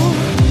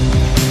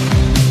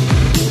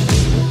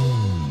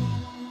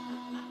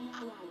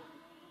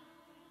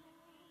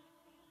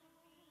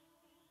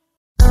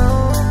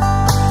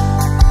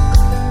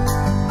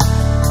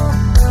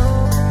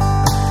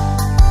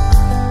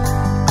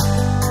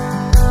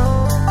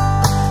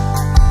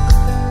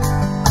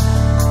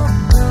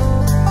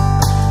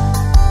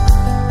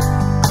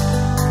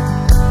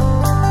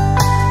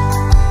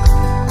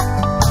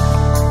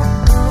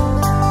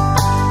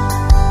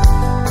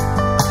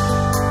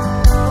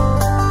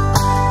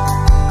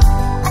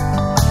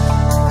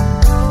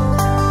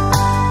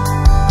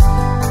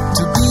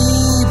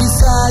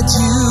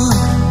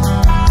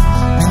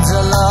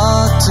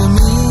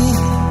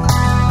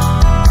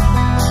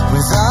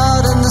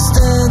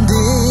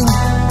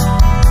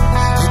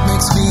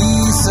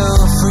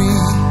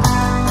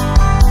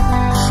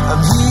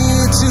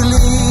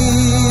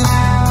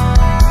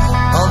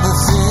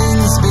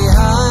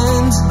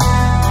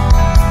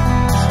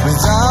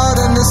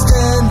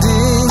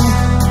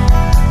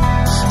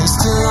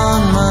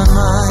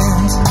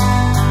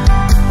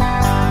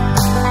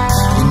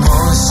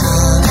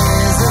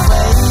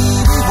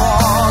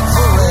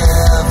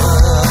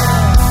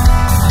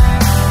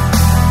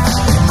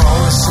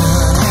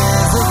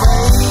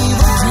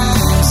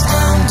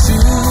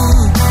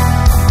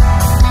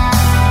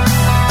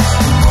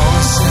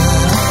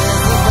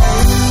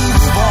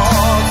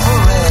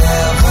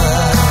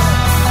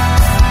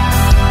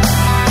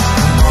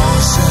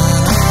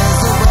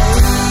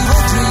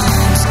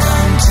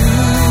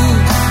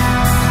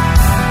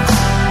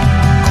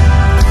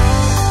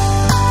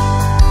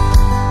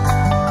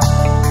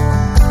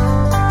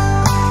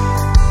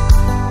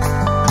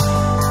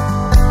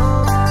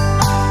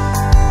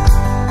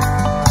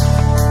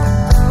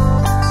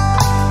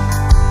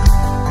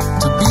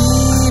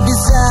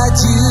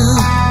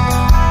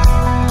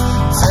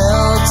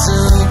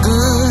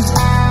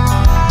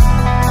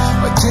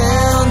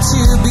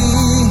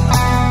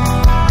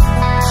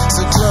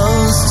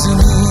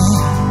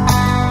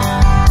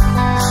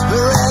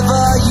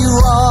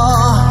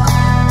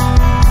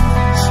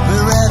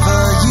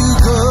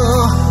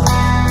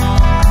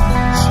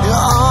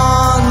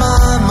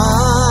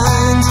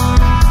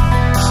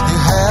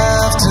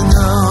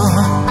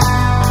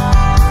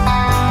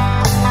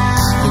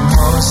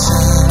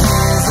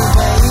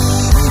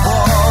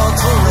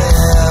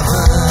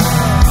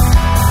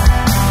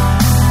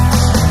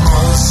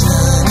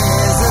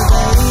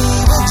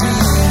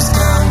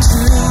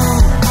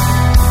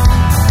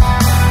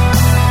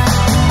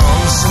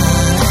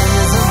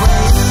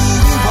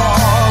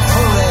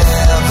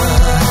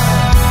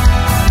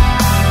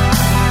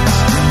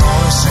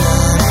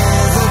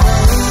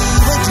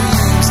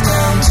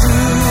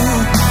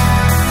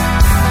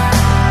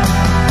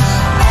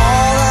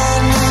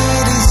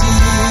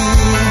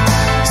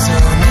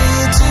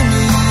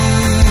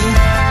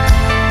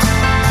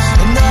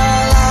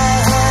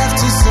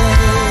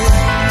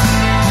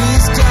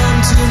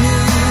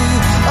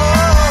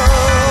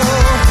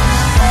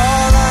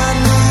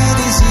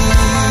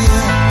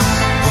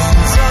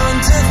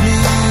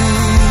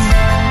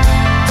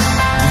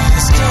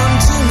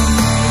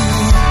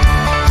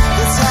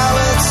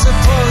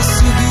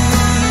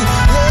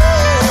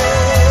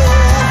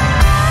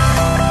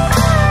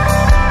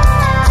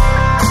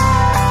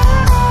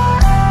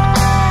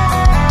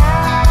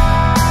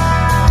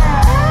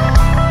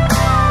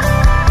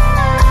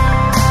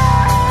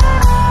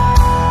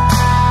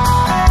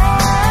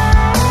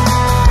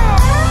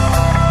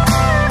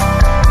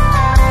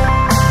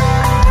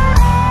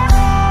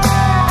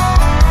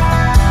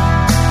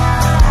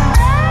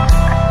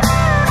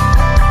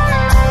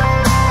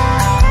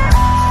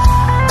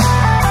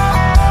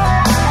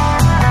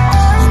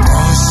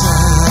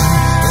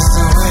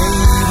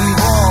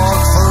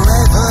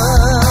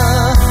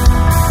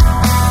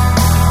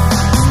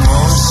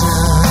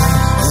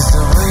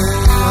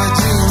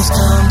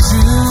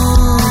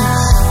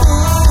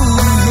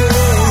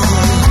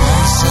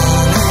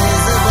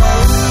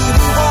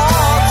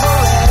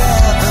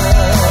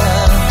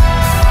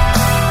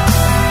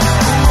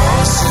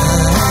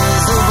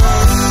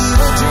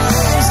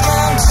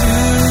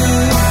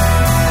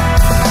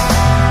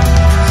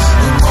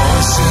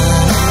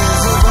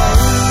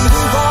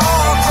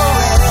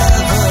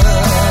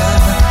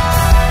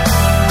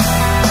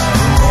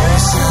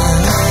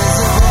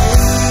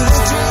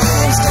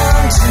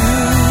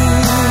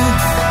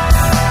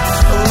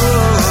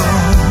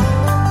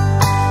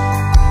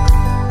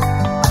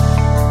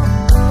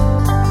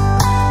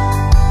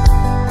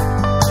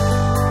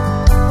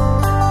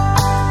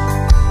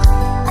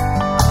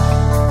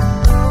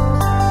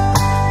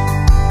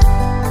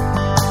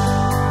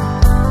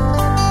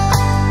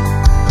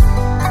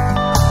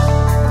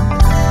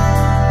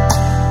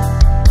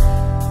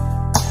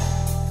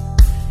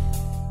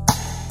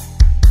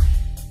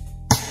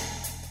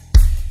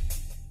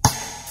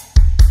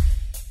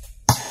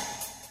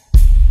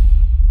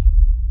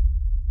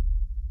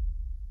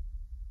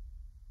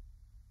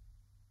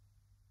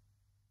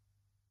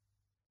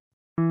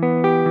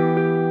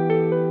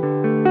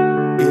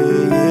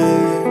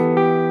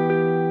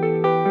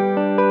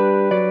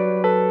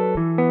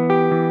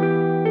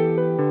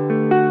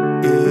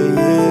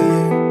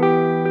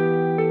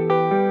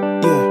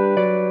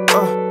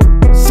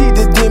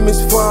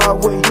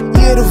 my way.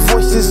 Hear the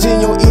voices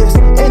in your ears,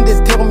 and they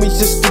tell me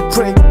just to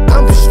pray.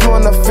 I'm just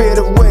tryna fade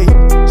away.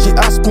 She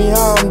asked me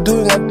how I'm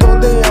doing, I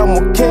told her I'm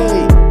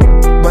okay.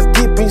 But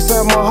deep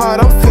inside my heart,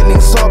 I'm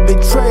feeling so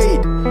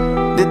betrayed.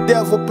 The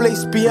devil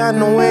plays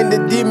piano and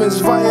the demons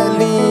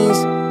violins.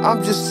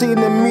 I'm just in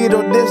the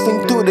middle,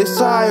 dancing to the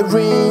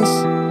sirens.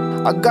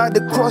 I got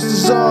the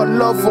crosses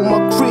all over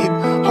my crib.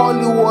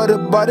 Holy water,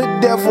 but the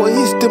devil,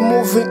 he's still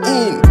moving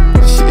in.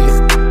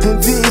 Shit.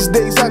 And these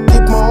days I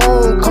keep my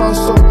own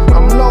console.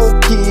 I'm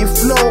low-key,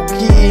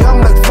 flow-key,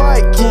 I'm like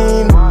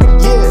Viking.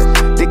 Yeah,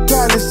 the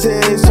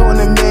calluses on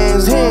a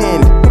man's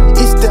hand.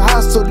 It's the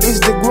hustle, it's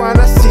the grind,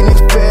 I seen it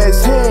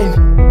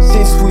firsthand.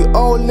 Since we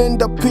all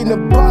end up in a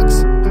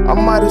box, I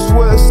might as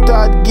well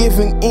start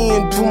giving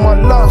in to my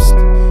lust.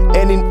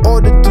 And in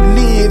order to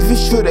live, you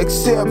should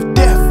accept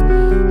death.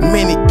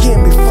 Many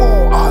came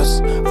before us,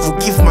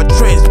 forgive my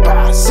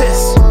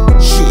trespasses.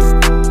 Shit,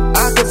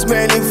 I can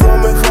smell it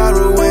from far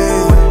away,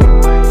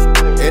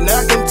 and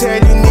I can tell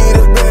you need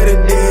a better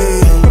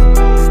day.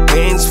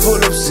 Hands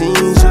full of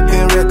sins, you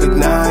can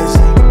recognize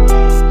it.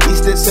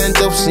 It's the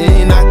scent of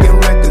sin, I can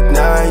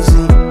recognize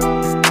it.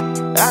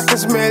 I can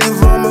smell it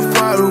from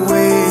far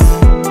away,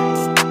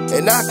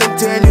 and I can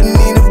tell you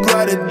need a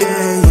brighter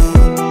day.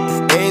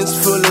 Hands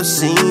full of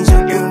sins,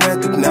 you can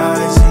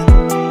recognize it.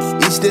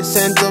 It's the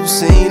scent of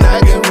sin, I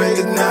can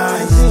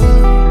recognize it.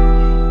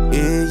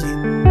 Yeah,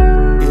 yeah,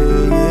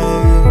 yeah,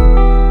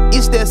 yeah.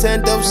 It's the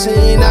scent of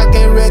sin, I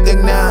can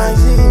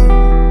recognize it.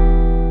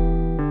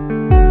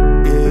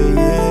 Yeah,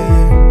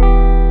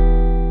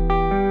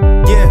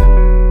 yeah.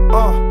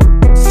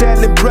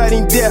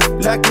 Celebrating death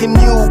like a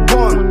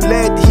newborn.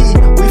 Let heat,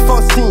 we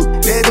foreseen,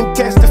 let him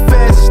cast the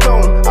fast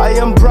stone. I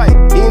am bright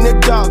in the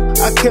dark,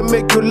 I can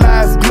make your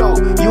life glow.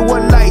 You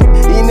are light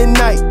in the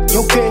night,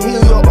 you can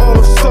heal your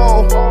own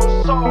soul.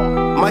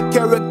 My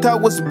character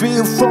was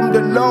built from the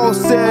law,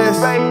 says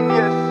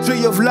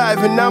tree of life,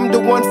 and I'm the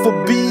one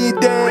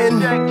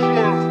forbidden.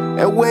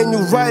 And when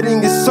you're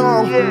writing a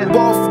song,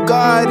 both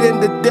God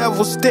and the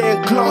devil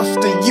stand close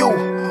to you.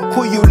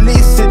 Who you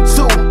listen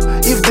to?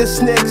 If the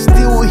snake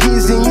still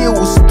hissing, he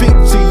will speak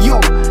to you.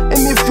 And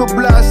if your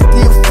blood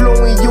still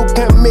flowing, you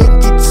can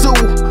make it too.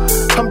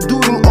 I'm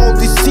doing all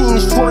these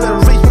things, trying to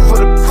reach for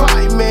the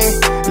pride, man.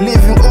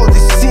 Living all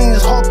these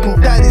scenes, hoping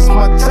that is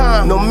my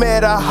time. No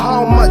matter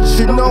how much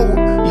you know,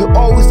 you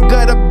always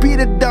gotta be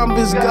the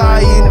dumbest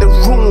guy in the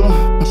room.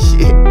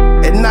 Shit.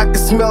 And I can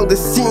smell the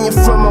scene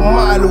from a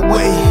mile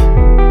away,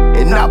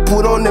 and I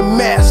put on the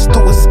mask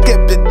to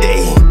escape the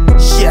day.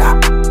 Yeah,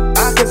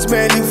 I can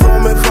smell you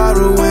from far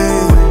away,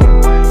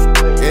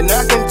 and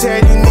I can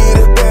tell you need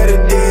a better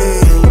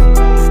day.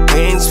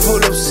 Hands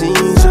full of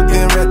sins, you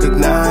can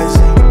recognize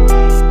it.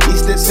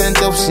 It's the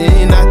scent of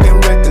sin, I can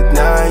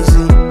recognize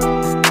it.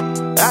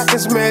 I can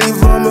smell you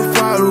from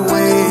far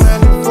away,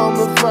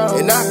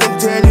 and I can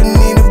tell you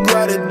need a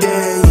brighter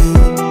day.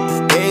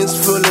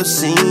 Hands full of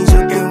sins,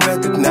 you can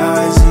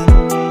recognize it.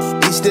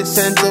 It's the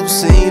scent of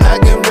sin, I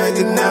can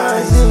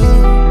recognize it.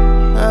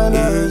 Yeah,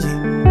 yeah.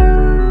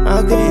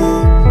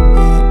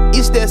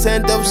 It's the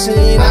scent of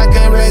sin, I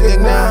can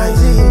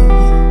recognize it.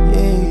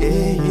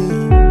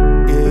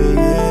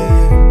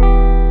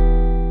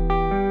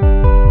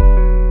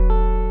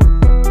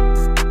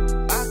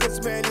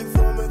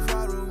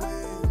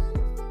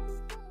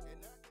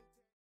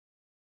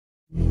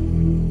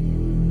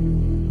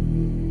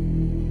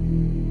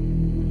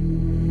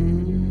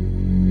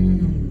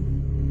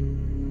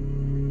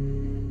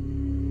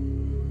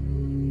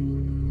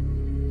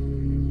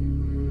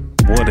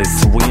 What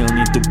is real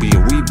need to be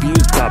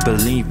rebuilt. I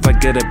believe I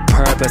get a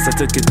purpose. I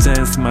took a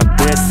chance, my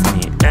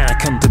destiny. I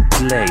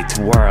contemplate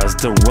worlds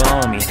that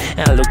around me.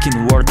 I look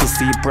inward to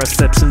see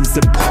perceptions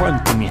that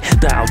point to me.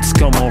 Doubts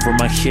come over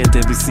my head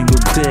every single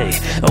day.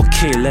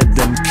 Okay, let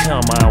them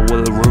come, I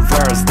will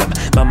reverse them.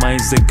 My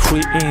mind's a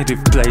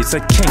creative place, I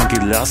can't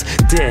get lost.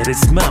 That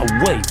is my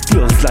way,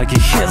 feels like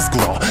it has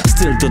grown.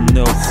 Still don't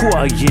know who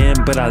I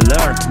am, but I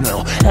learned to know.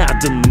 I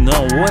don't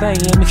know what I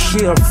am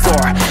here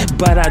for,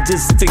 but I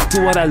just stick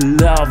to what I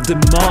love the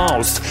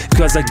most,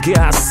 cause I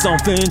got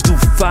something to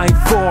fight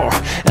for.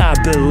 I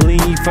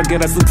believe I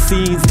gotta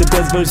succeed, the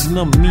best version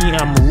of me.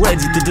 I'm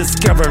ready to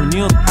discover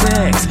new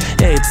things.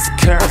 It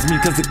scares me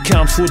cause it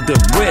comes with the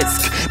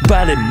risk,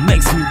 but it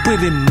makes me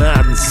pretty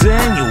mad and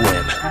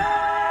genuine.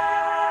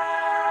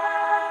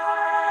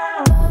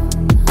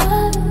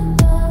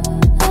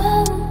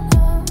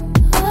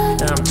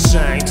 I'm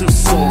trying to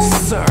soul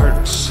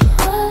search.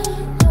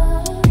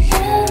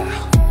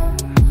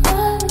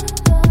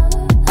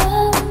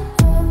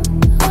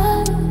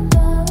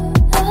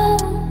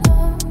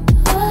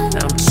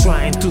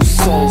 Trying to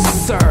soul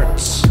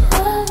search.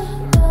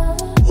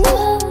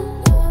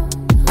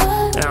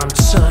 I'm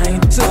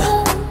trying to.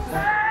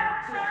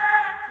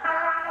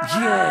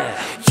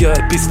 You're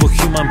a peaceful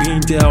human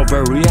being, they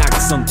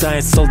overreact.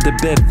 Sometimes all the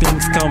bad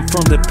things come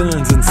from the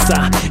feelings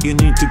inside. You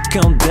need to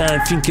calm down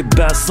and think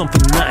about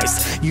something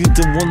nice. You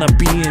don't wanna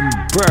be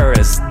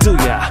embarrassed, do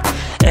ya?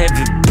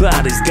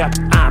 Everybody's got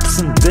ups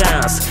and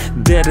downs.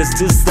 That is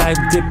just like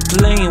they're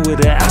playing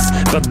with us.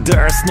 But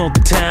there's no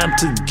time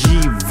to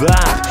give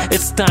up.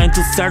 It's time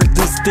to start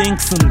these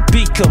things and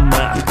pick 'em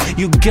up.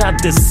 You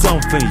got this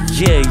something,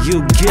 yeah,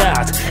 you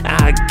got.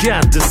 I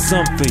got this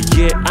something,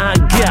 yeah, I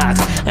got.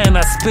 And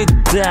I spit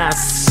that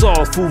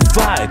soulful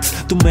vibes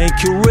to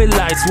make you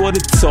realize what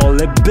it's all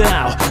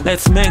about.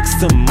 Let's make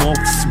some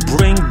moves,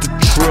 bring the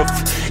truth.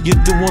 You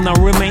don't wanna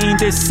remain in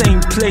the same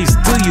place,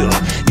 do you?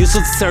 You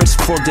should search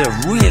for the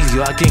real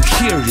you. I can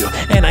hear you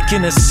and I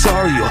can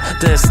assure you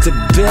that's the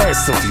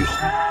best of you.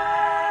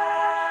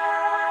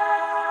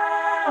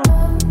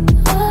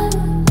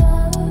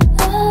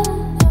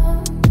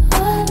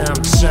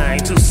 I'm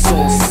trying to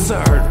soul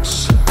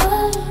search.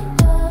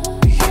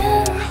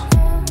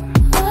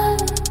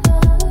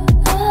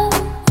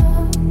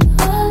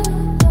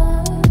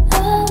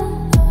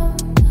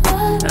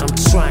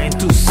 Trying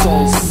to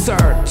soul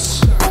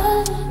search.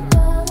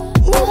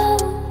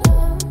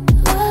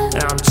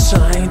 I'm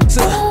trying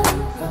to.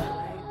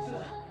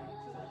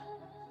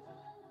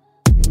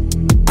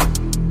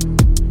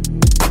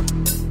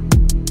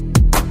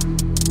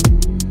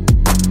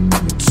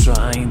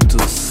 Trying to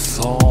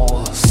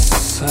soul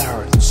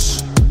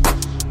search.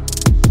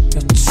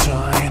 You're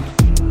trying.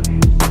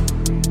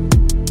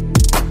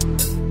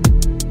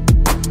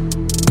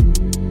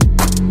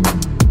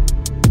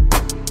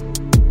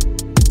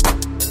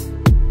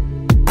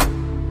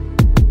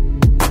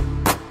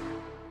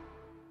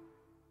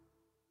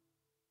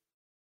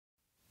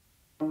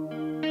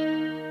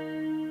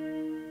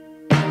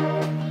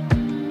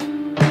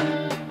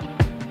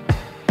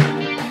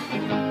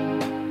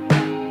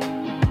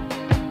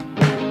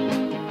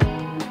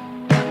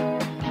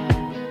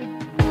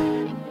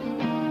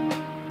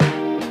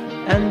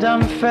 And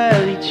I'm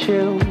fairly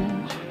chilled,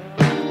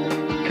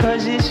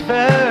 cause it's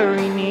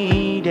very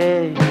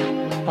needed.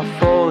 I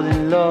fall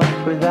in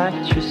love with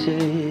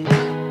actresses,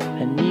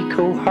 an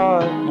equal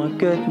heart, my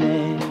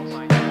goodness.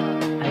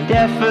 I'd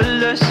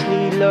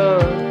effortlessly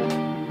love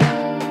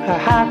a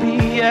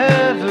happy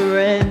ever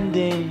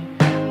ending,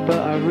 but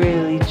I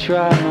really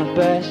try my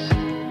best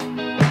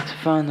to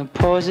find a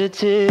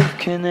positive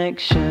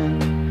connection.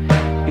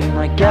 Be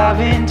like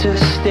Gavin to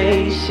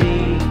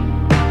Stacey,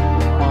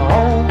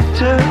 oh,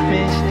 to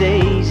Miss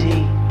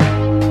Daisy,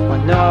 my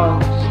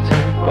nose to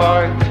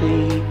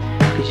Barkley,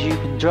 cause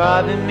you've been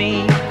driving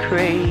me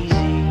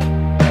crazy.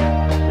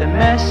 The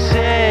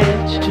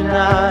message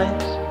tonight,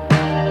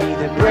 be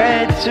the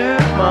bread to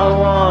my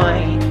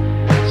wine,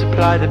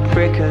 supply the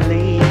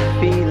prickly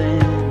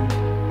feeling,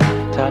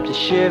 time to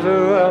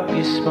shiver up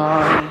your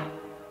spine.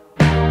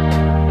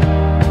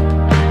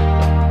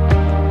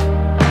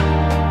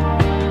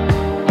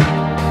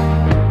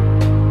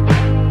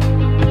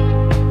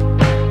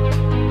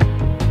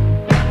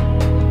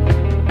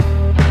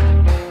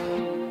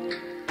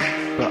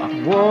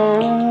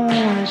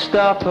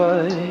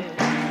 Stopper,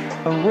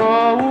 a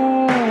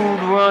road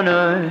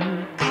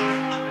runner,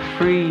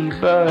 free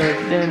bird,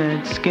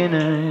 Leonard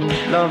Skinner,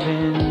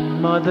 loving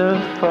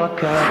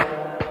motherfucker.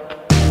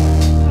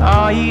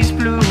 Eyes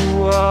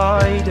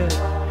blue-eyed,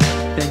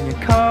 then your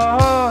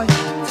car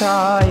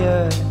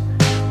tire,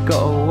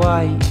 got a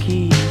white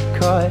key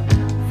cut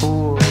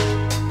for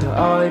the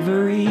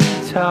ivory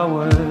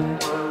tower.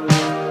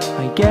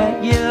 I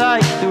get you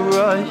like the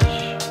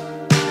rush,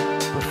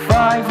 but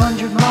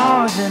 500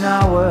 miles an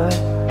hour.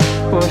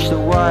 Push the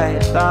white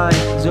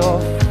lines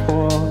off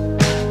for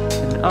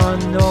an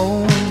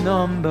unknown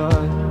number.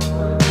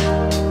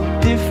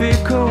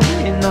 Difficult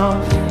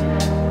enough,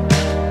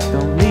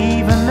 don't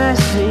leave a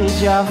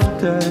message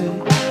after.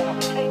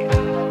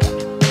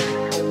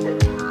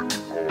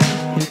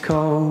 You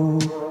go.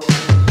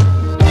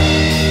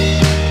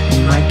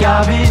 My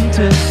Gavin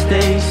to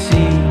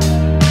Stacey,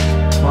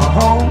 my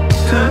hope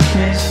to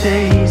Miss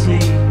Daisy,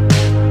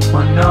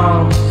 my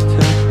nose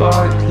to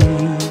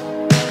Barkley,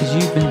 cause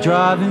you've been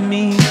driving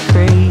me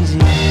crazy.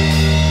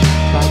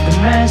 Like the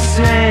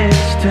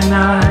message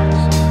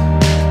tonight,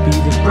 be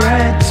the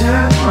bread to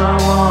my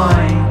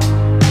wine,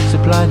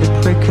 supply the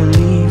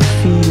prickly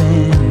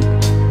feeling,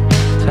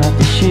 time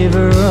to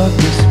shiver up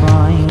your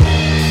spine.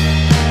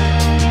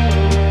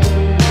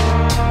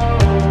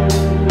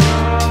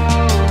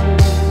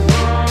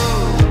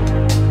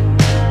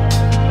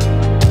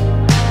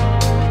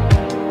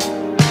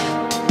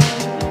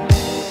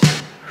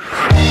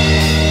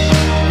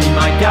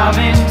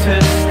 Gavin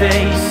to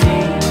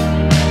Stacey,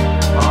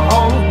 my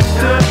hope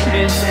to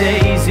Miss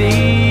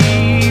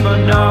Daisy, my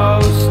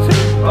nose to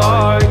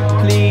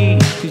Barkley,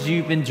 cause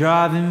you've been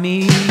driving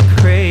me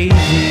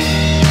crazy.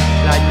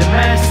 Like the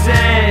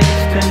message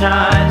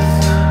tonight,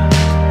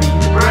 be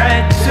the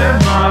bread to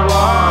my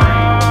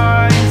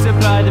wine,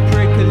 supply the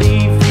prickly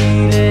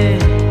feeling,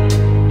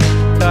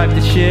 time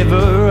to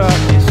shiver up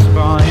your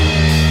spine.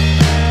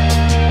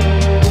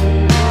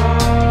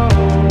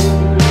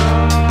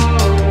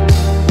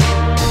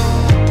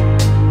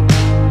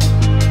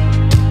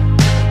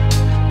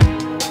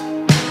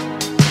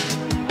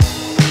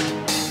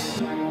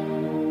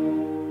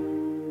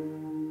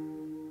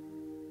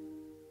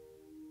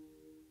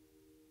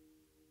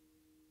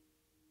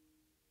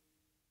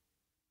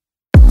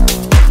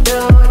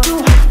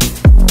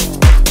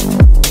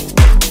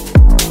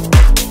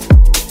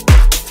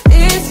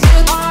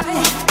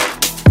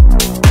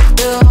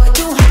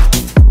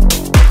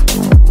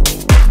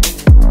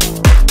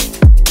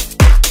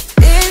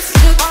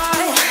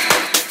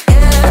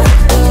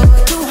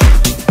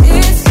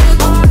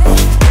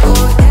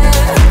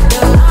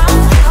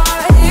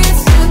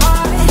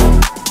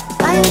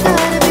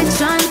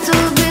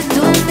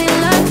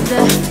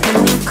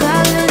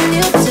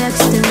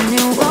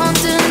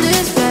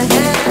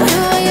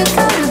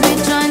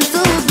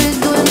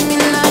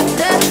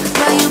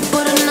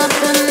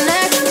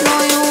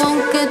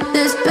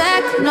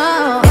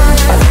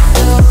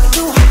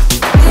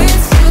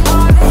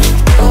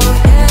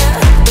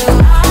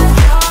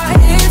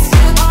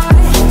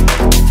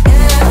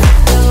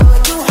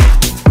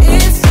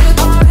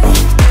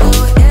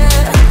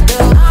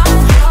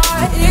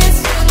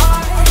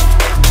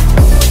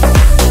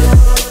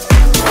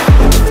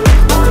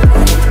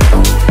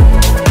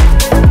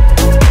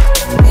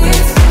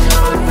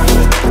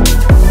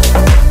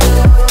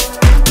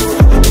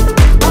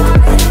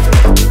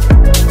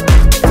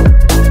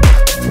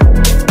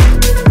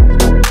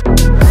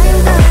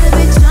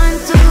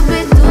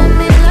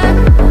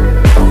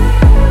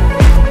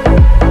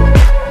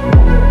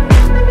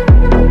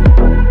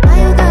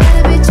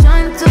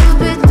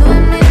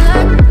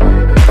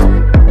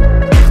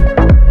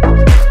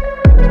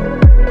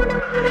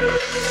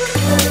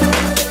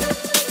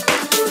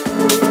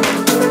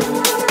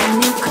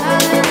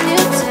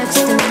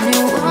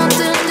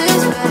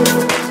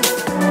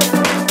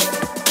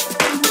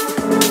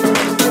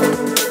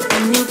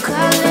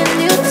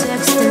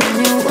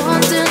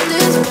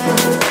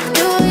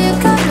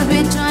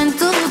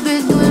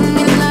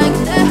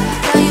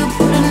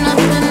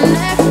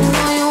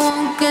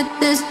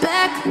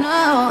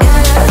 No.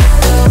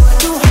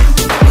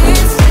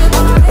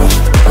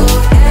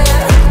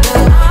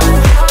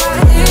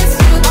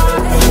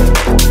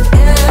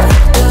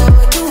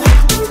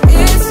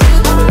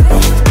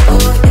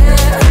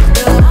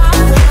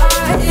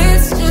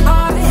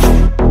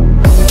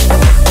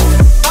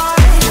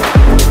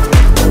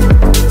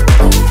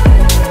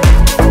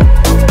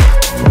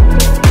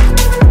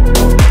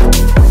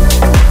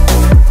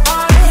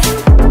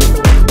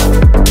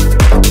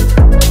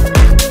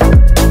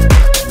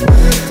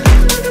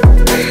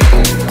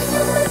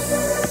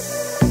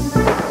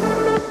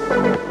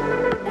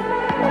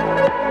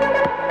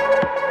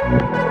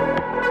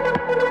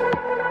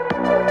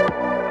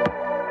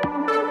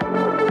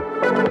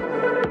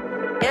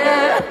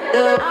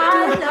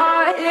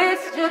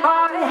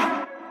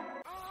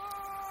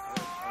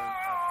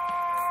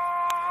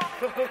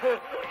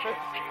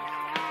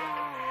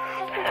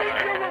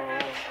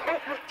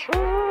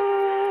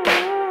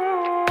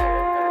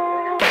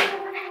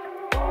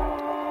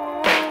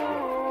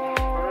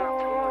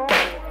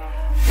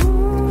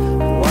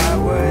 Why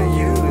were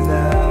you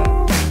there?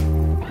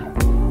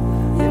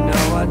 You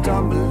know I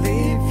don't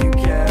believe you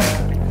care,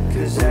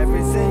 'cause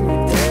everything you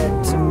did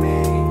to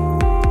me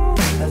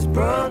has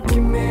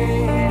broken me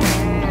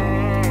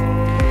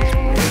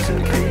into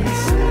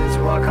pieces.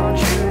 Why can't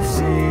you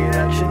see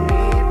that you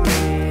need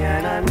me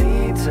and I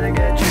need to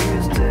get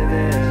used to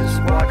this?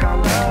 Why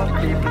can't love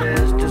be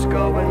bliss? Just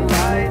go and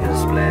light a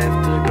spliff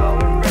to go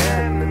and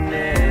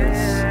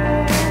reminisce.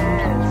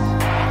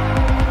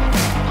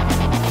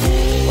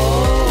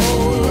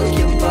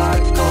 Looking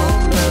back on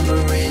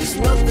memories,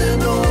 nothing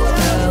will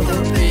ever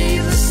be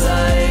the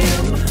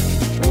same.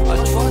 I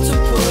try to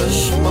push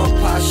my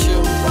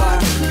passion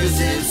back, 'cause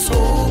it's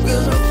all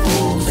gonna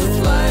fall to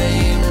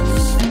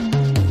flames.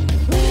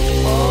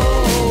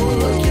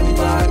 Looking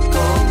back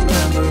on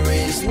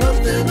memories,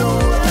 nothing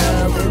will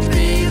ever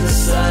be the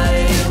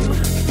same.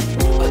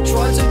 I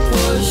try to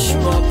push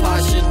my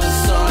passion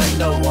aside,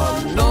 no,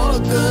 I'm not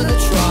gonna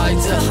try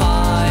to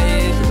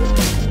hide.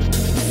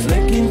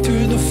 Flicking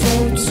through the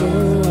photo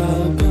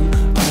album,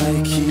 I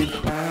keep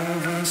all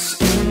this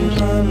in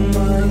my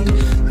mind.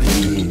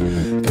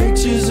 The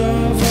pictures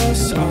of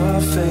us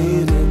are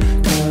fading,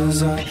 'cause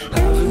I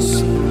haven't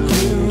seen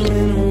you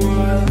in a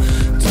while.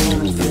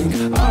 Don't think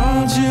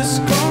I'll just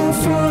go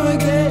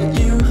forget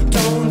you.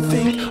 Don't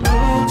think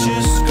I'll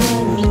just go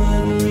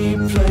and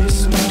replace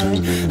my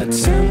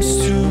attempts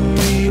to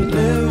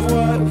relive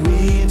what we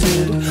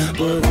did.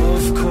 But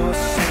of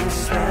course since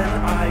then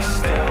I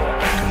still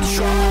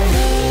try.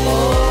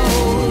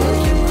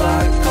 Looking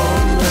back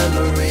on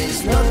memories,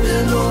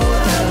 nothing will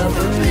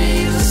ever be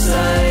the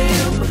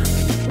same.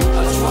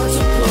 I try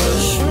to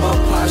push my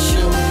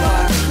passion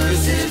back,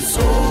 'cause it's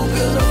all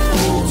gonna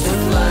fall to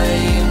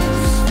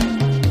flames.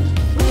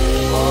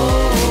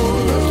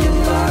 Looking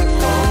back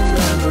on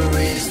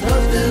memories,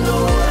 nothing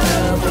will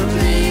ever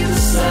be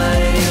the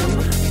same.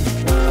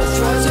 I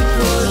try to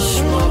push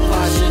my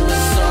passion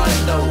aside,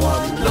 no,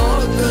 I'm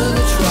not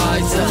gonna try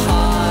to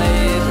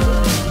hide.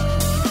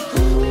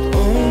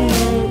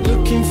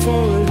 Looking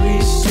forward, we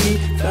see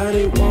that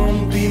it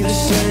won't be the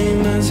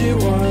same as it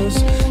was.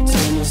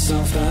 Tell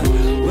myself that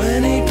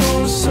when it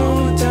goes so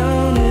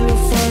down,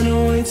 it'll find a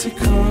way to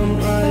come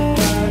right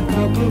back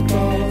up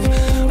above.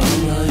 I'm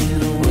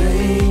lying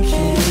awake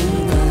in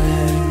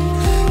bed,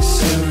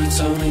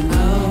 serotonin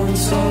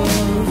out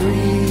of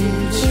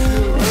reach,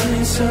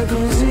 running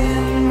circles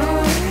in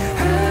my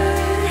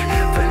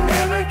head, but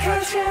never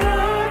catching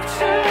up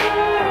to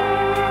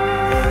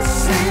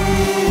see.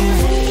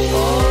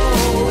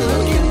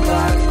 Looking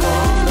back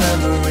on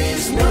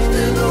memories,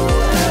 nothing will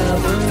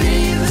ever be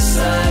the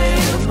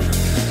same.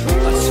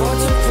 I try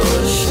to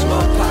push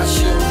my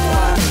passion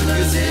back,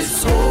 'cause it's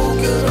all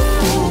gonna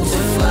fall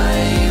to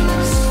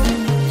flames.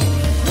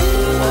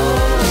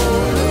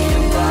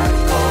 Looking back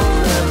on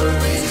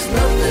memories,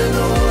 nothing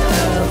will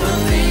ever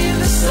be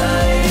the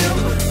same.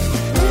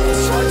 I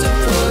try to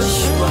push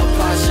my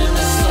passion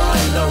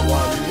aside, no,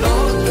 I'm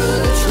not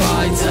gonna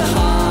try to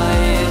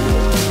hide.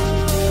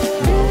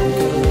 Not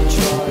gonna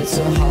try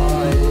to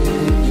hide,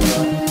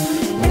 yeah.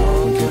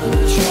 Not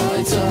gonna try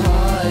to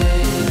hide,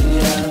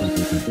 yeah.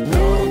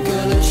 Not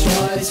gonna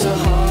try to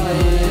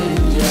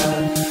hide, yeah.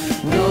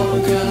 Not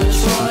gonna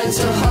try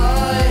to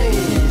hide.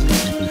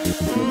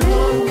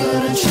 Not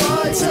gonna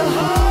try to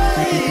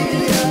hide,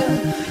 yeah.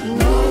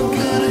 Not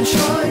gonna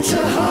try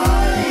to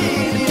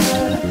hide,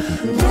 yeah.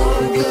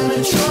 Not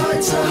gonna try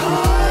to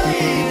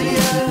hide,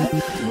 yeah.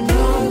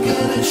 Not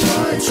gonna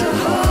try to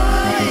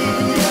hide,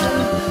 yeah.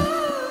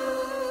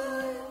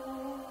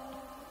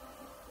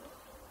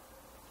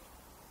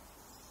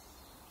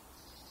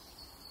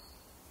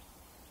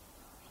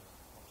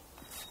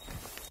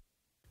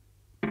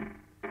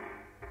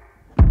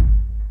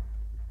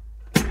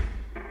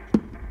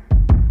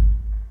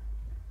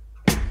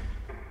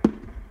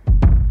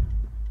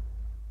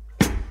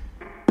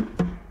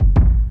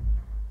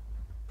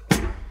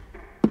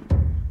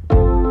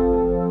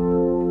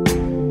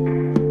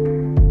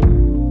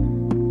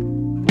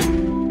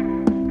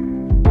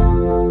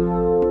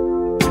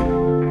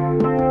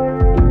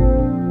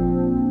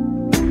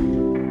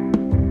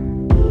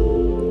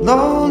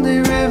 lonely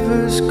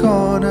river's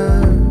gonna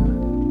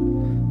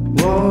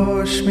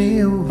wash me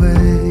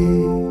away.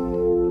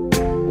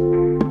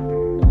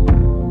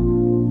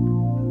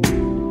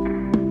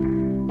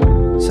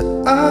 So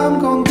I'm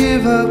gonna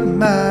give up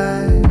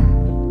my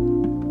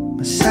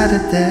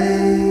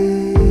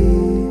Saturdays.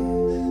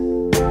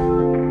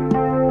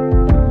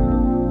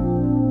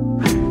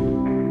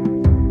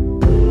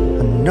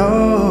 I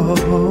know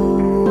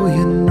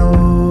your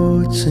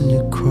notes and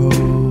your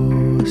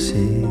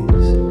crosses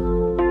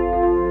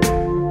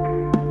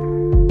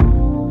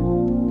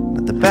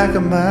at the back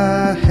of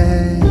my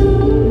head.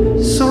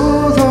 So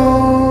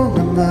long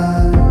with my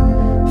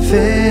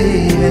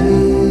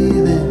failings.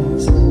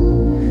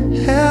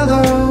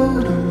 Hello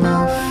to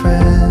my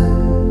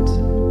friends,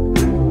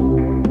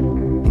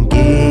 and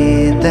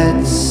get that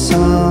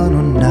sun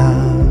on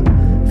our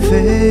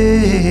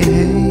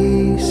faces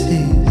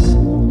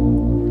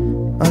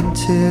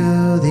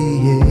until the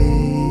end.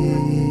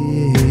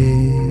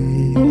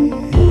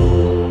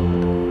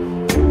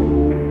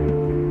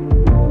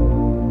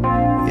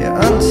 Yeah,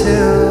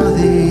 until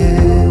the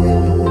end.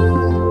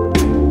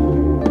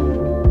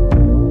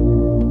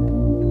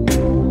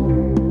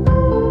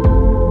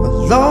 A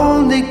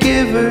lonely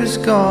giver's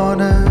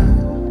gonna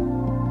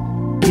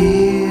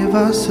give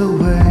us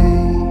away.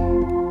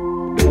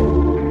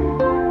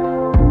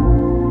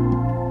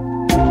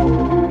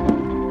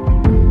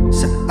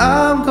 So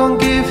I'm gonna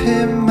give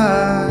him my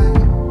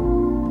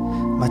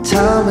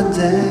time of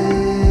day,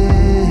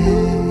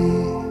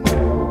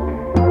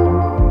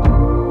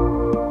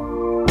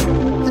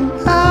 and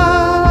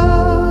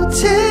I'll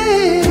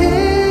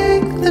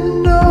take the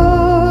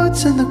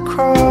notes and the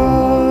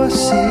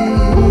crosses,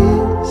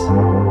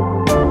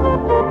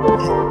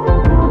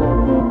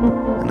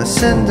 and I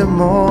send him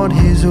on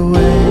his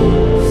way.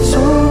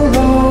 So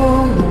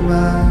long with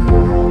my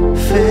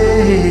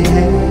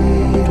failings.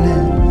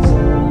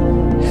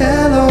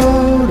 Hello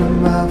to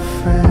my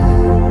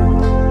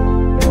friends,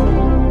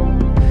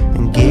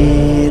 and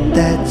get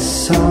that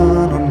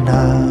sun on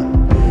our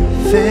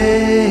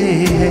faces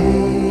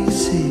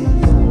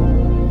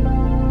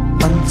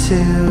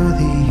until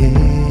the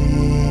end.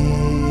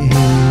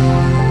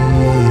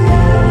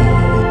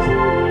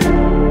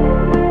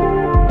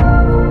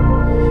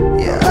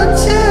 Yeah,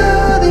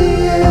 until the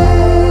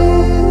end.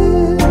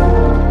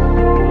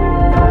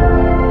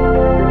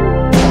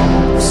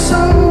 So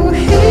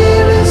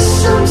here is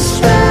some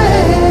space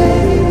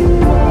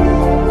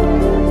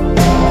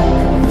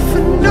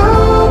for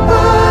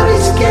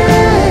nobody's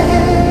gain.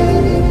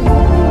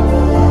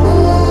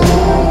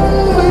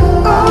 We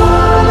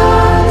all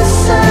are the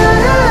same.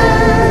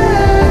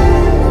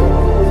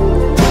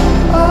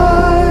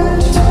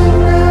 Ours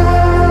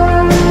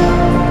tonight.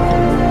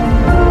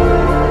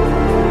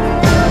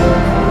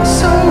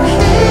 So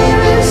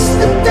here is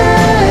the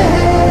day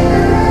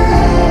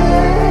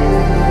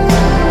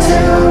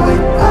till we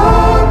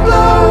all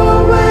blow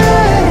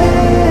away.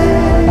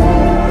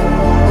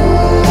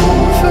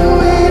 For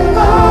we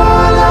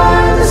all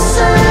are the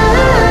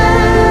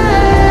same.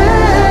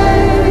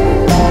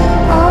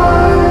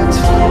 Ours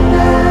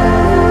tonight.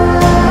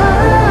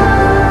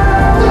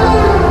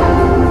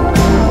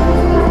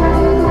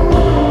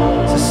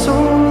 So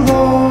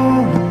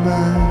long to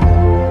my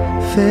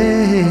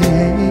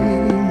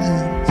failings.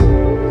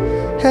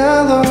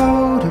 Hello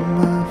to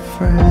my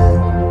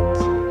friends,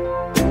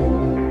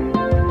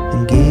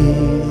 and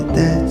get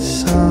that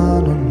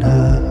sun on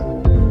our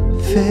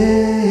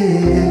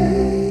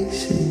faces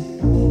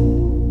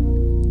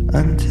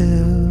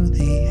until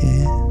the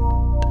end.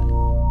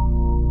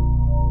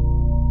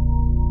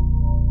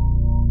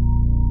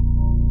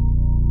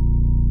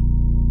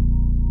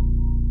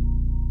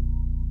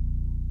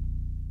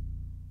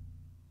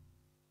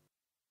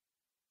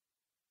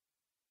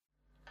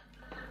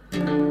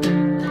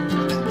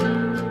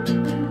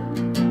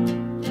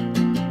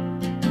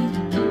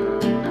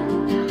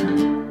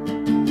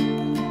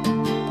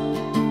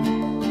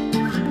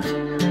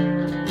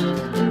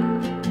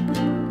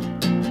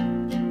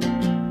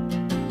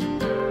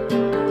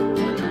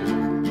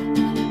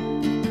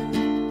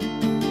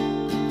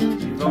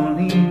 You've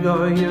only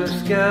got your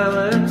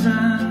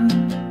skeleton.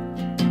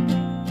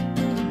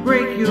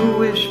 Break your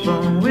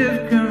wishbone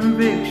with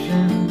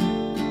conviction.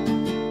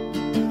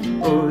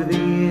 Over the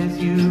years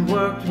you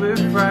worked with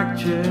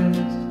fractures.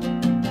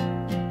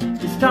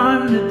 It's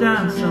time to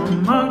dance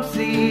amongst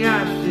the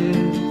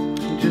ashes.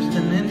 Just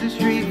an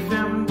industry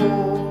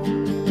thimble,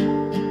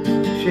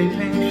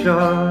 shaping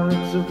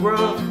shards of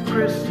rough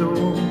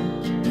crystal.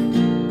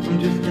 I'm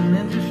just an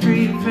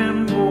industry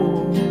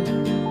thimble,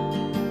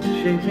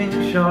 shaping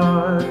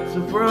shards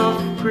of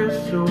rough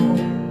crystal.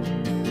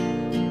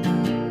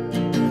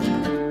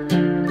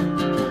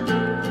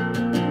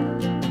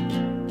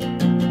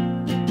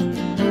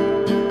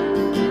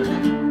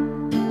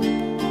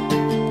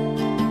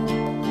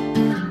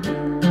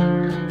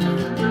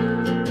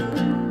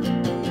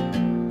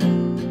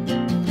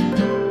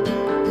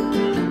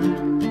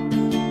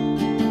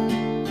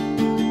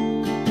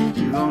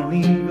 You've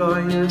only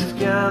got your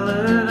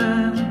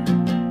skeleton.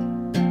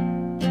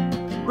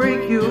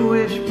 Break your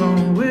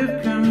wishbone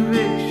with conviction.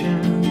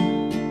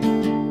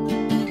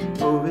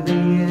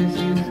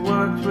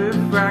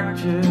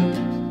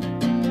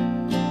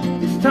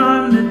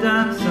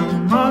 done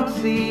some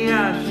moxie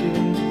ashes.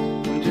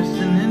 I'm just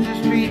an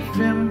industry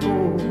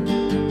thimble,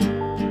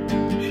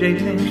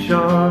 shaping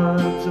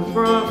shards of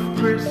rough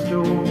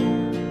crystal.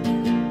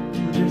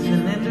 I'm just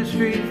an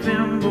industry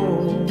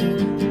thimble,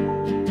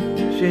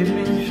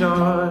 shaping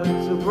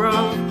shards of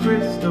rough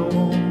crystal.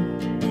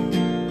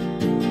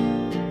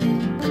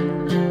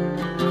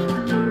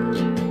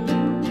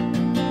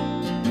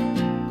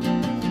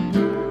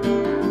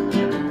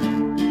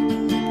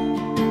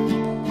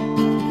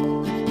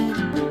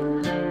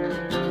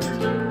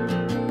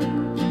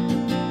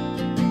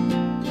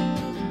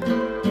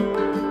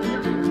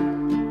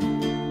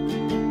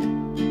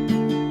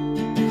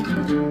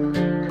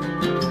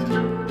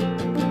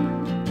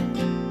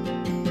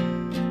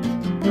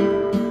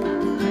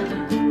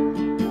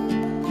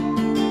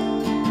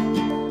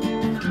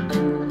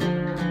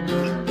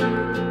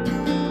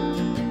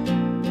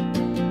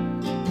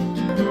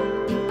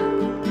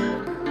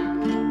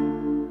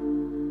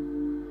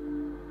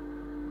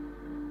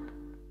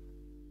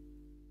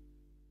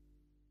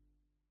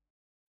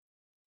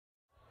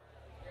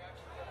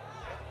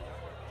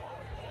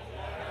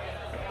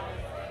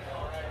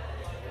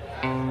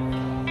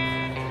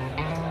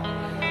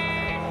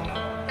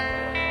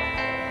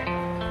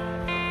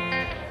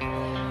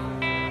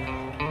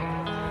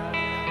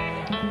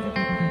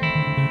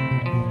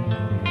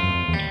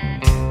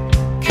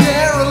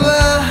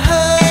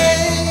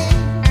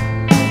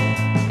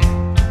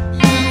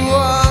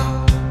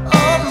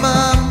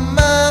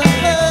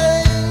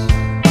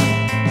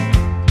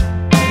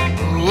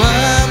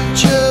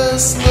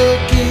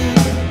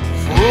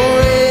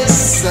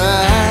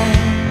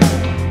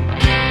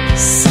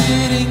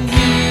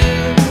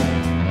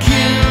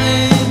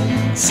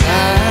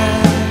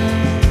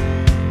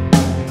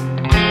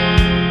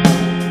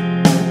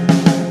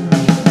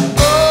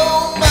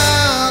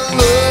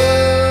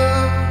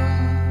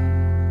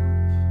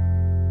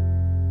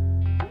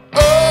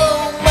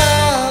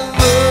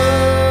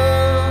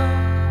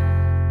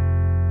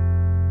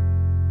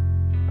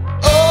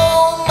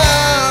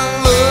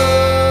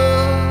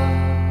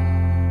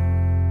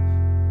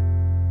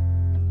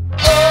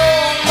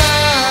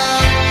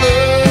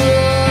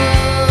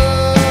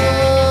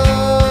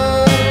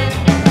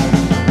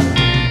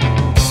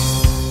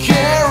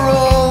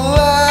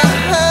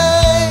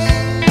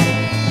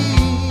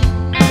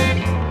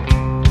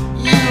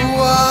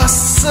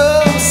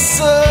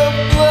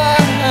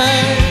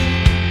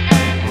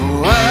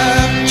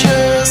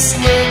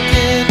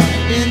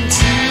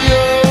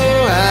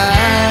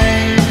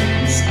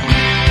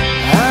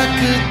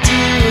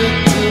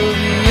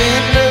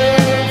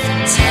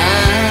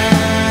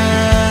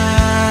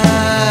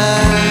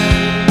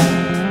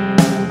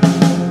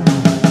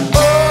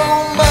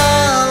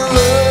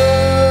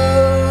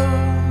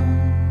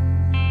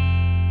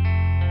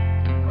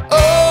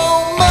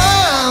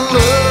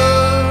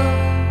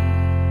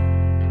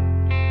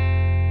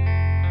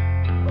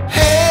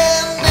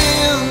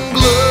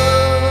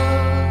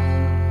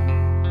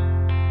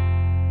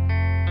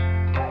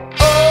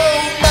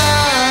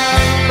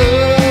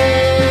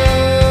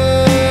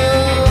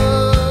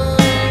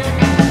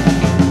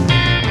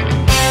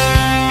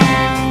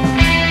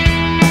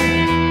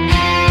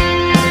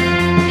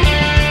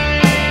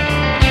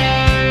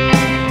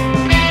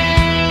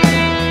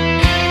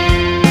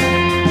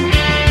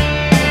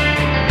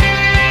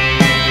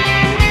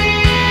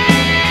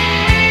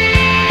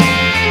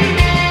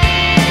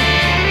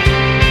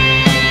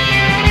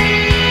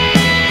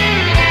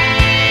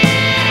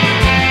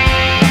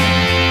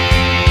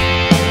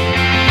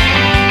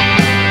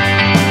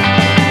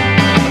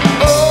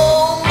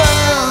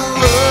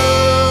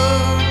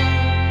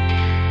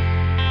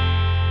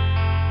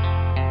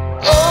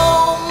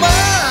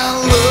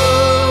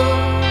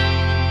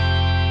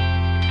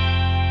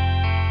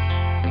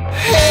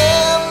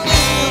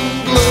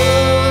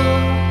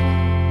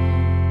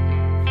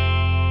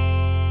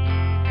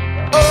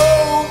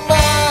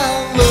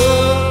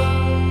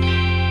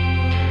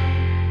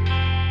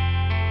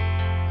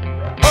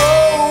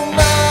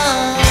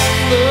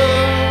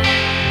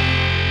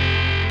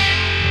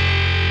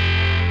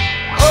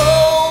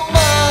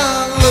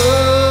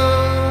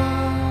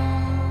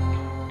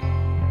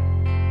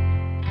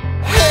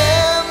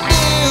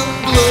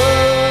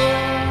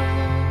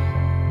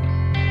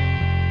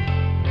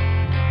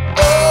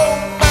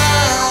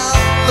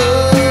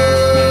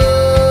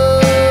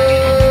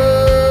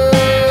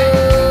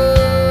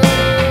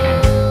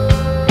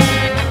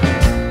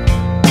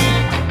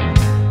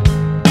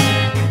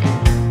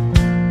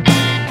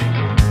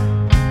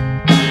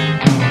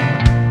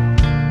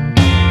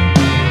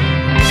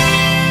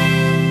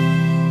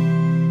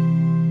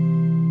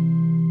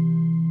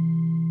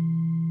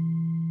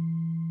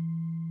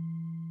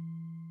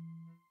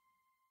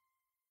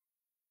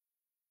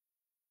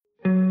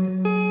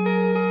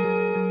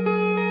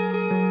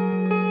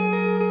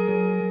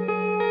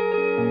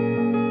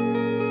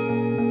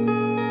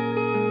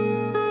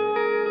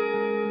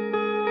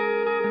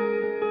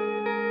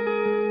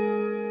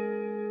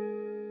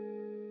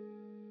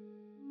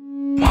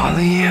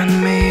 Molly and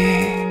me,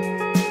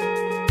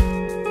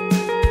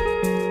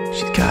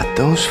 she's got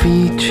those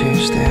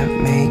features that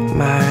make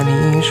my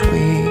knees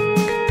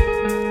weak.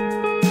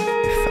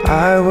 If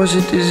I was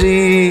a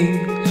disease,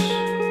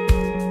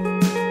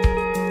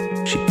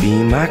 she'd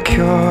be my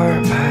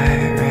cure,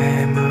 my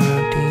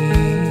remedy.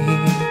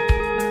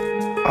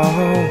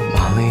 Oh,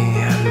 Molly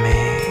and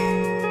me.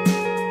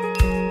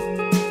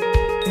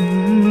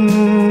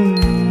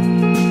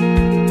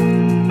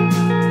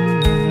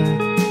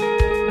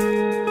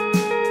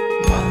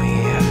 Molly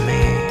and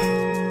me.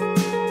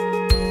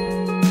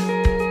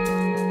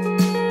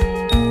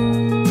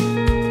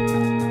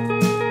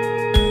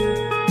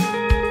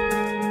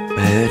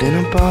 Met in a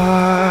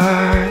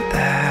bar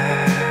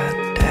that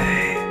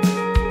day.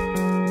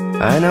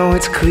 I know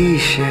it's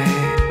cliche,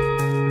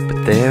 but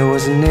there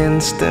was an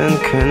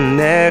instant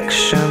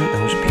connection.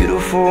 Those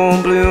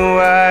beautiful blue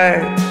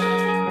eyes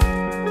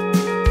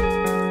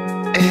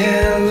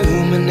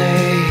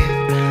illuminate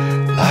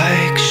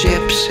like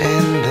ships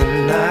in the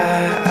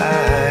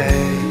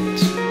night.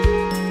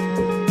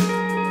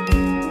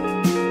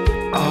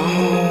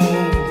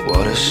 Oh,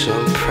 what a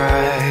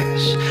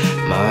surprise.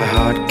 My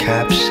heart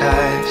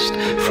capsized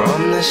from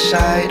the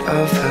sight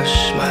of her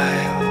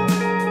smile.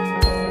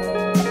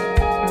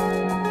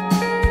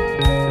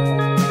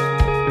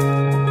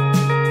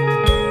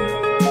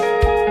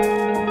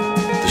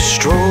 The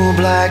strobe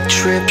light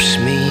trips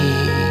me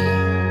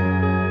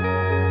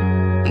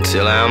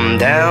until I'm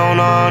down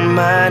on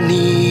my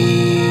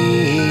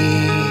knees.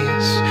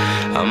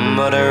 I'm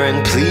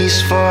muttering,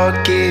 please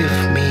forgive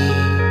me,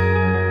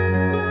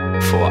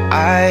 for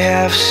I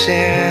have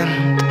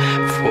sinned,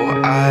 for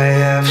I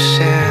have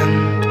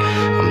sinned.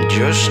 I'm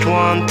just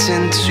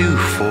wanting to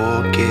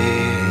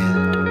forget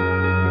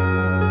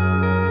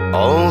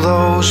all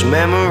those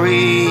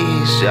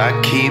memories I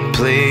keep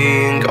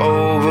playing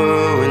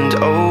over and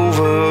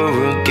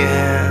over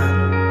again.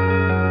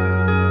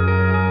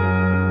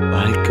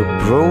 Like a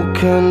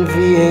broken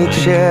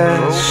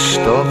VHS,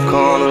 stuck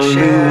on a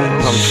loop.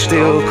 I'm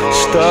still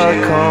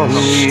stuck on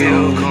you,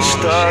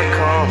 stuck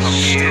on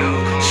you,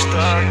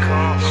 stuck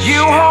on you.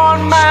 You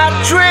haunt my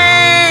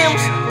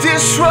dreams,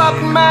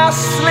 disrupt my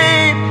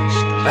sleep.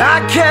 I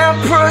can't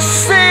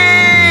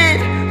proceed,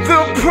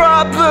 the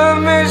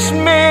problem is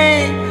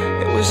me.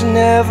 It was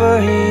never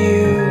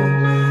you.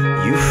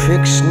 You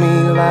fixed me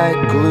like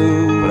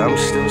glue, but I'm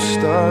still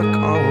stuck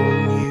on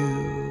you.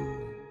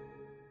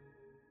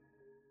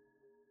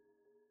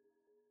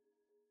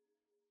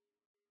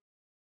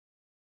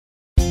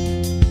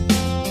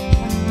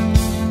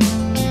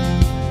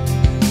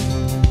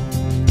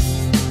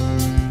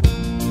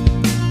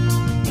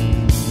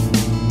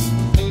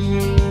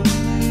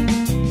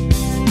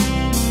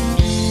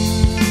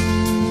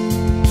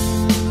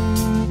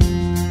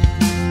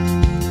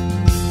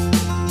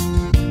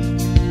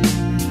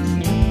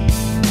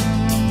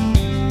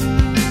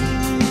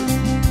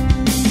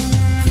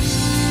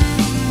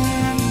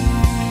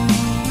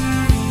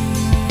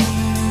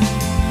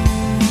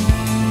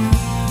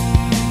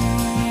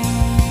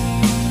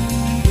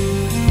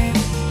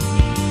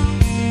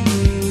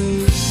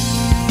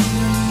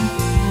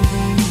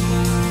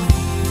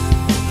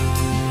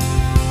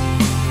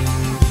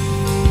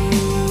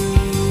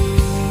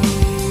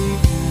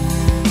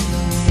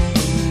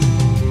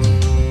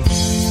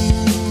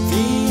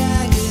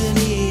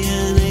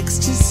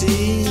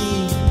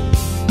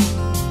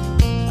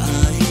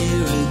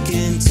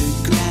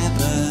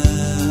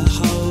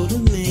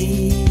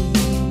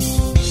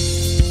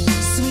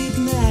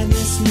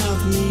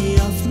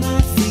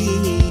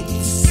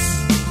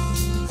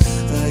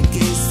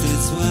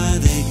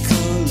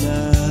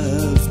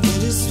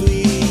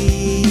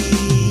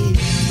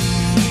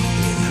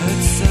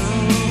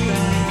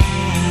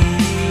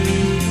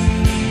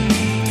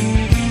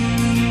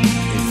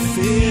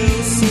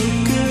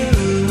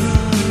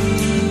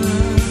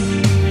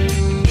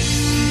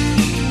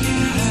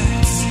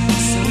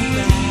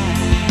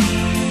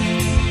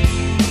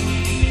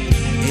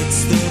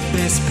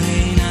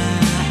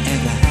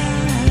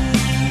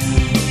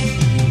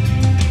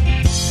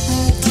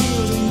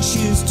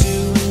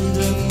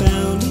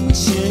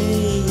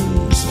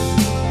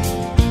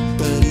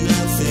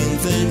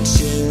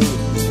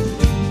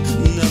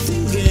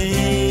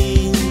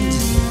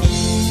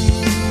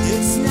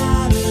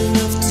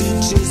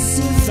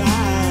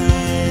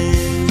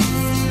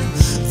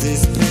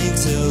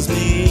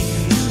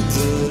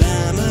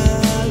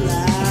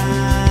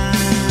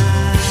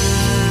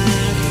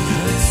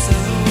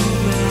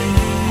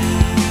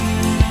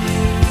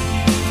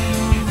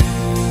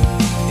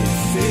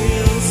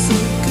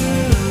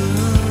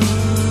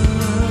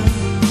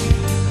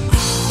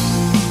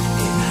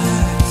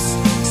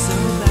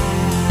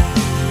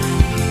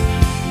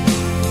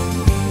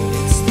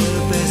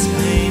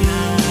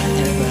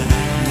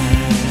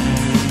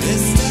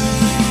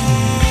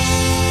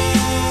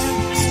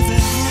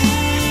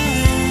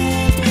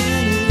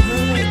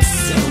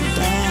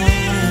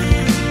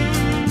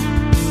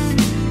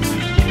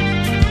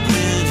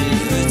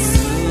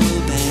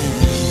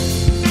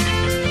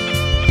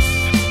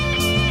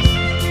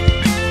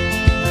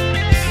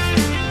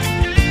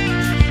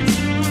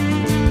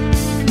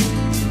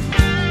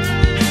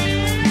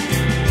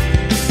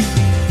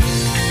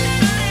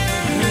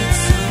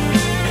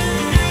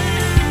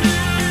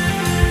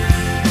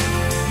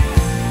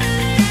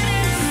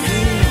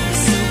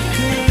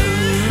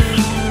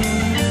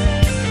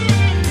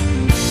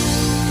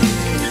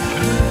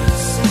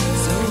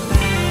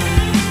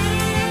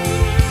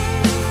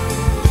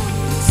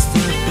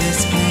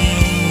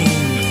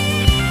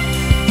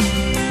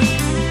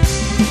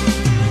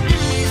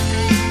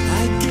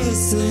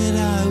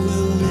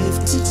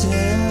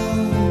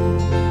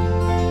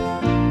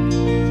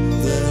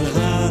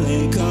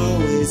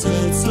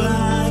 'cause it's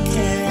like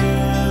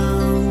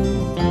hell.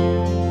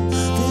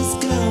 There's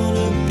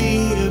gonna be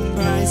a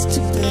price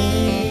to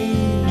pay.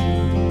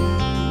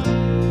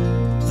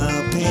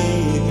 I'll pay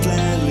it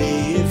gladly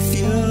if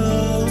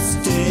you'll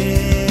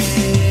stay.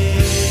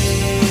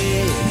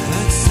 It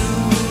hurts so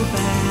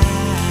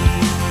bad.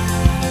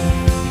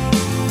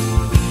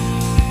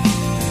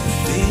 It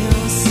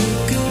feels so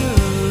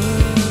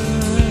good.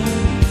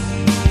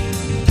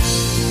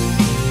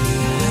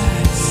 It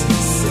hurts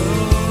so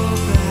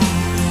bad.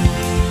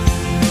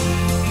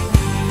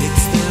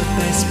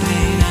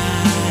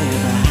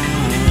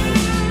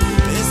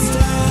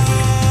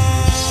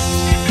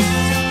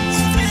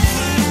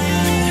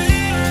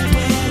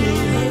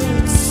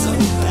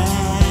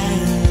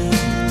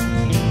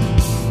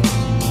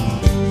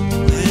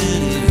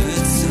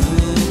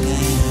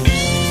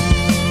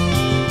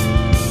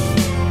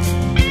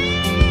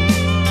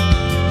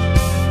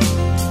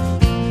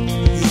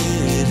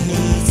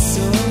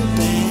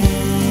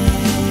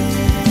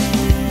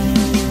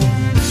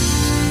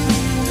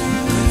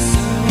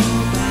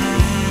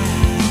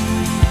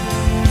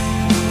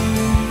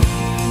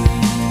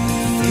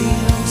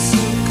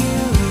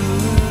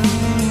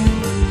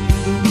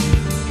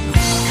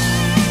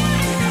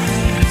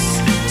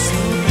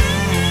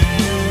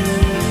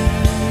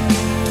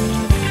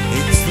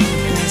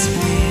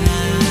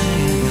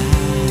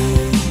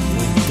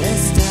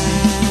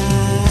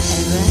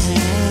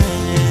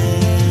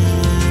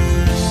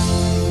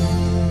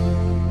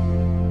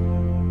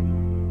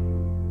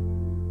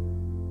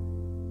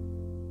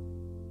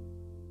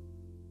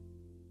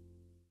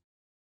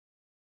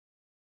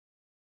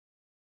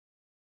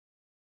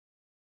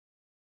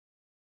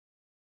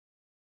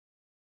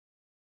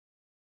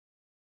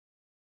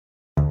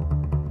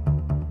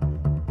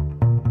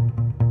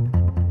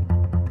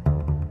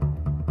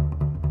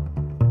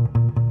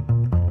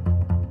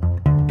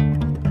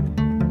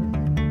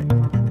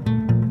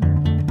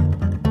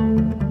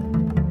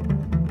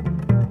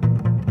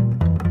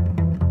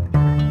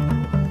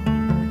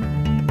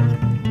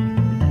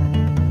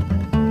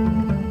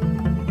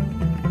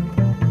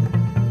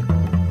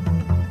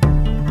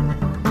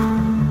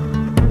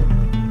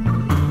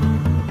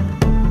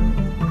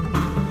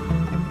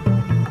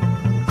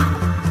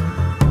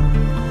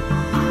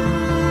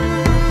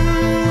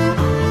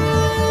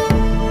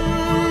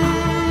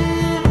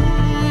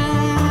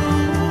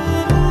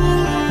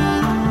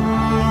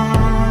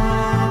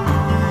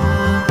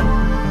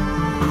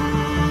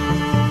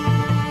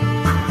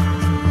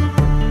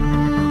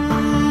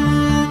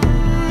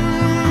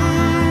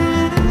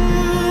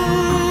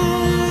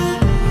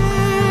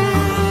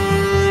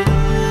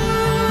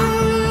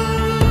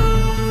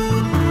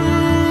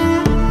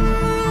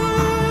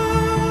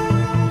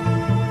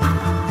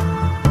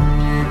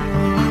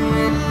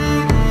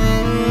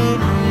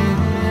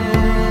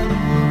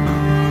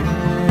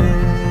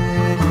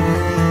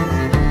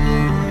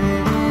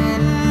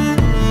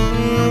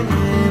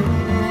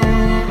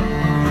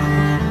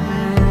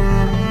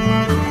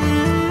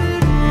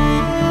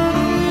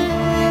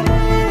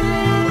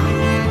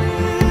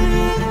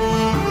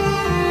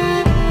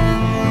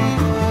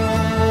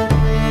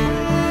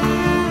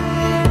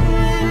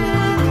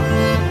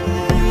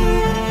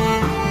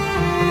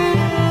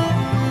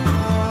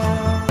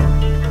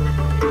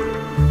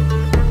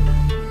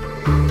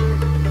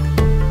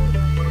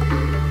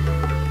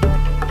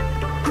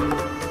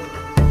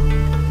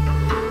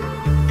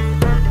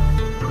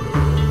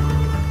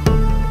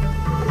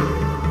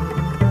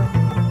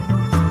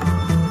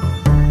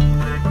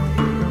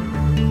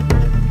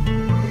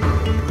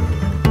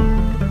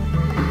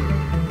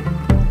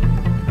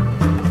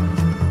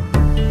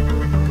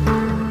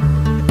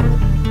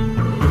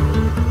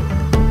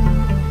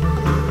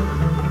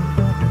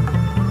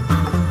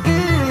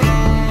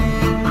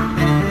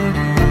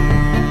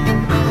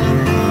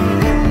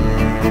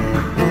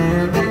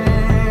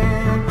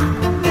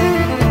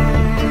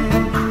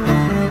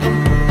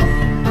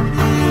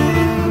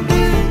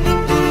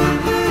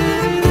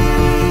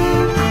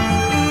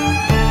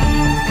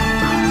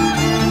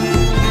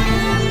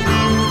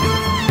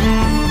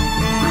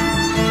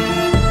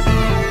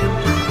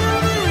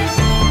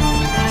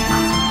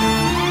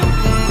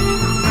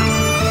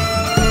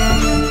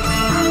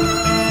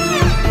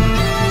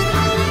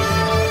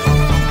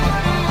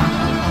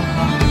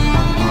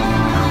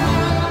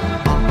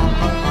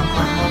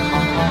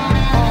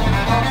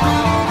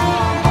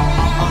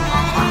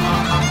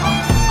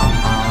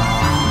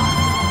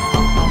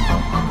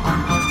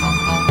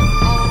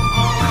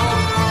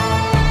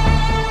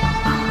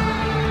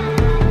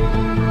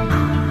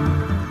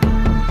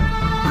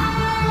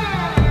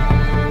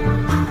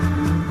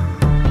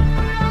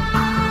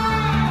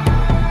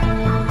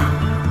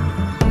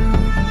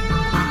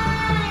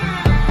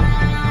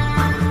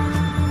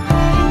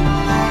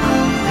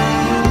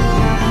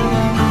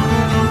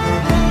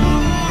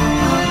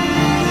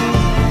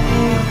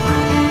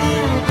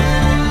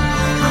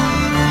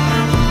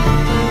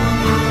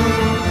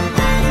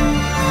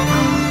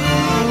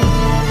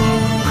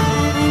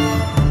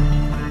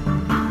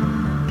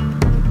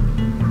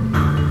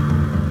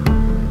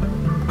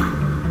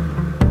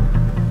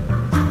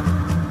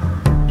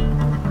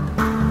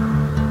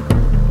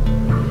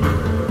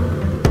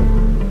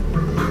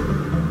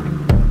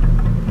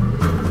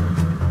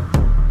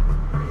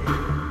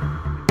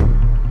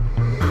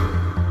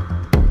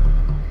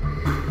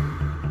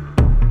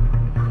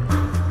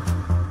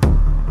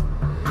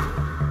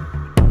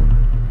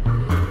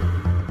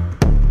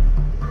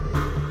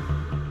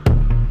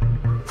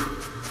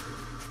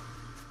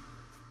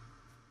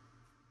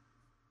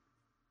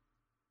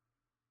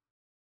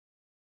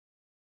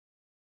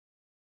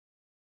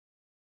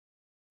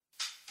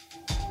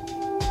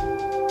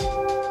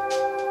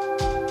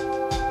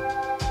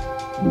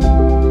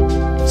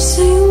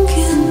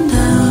 sinking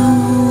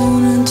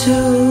down into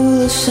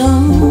the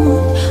sun.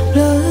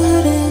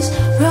 Blood is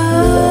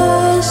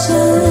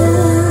rising.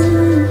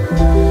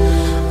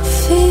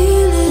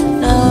 Feel it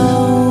now,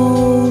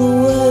 the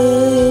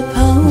way it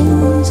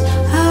pounds.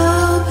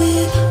 I'll be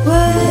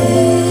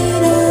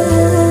waiting.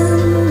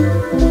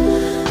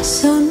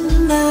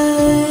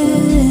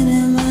 Sunlight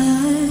in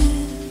my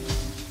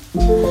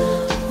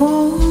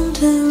warmed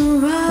and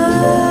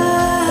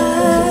right.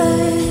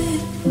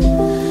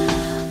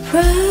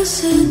 Press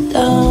it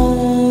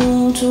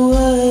down to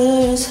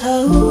where it's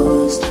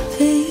housed.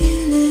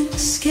 Feel it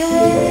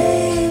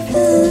escaping.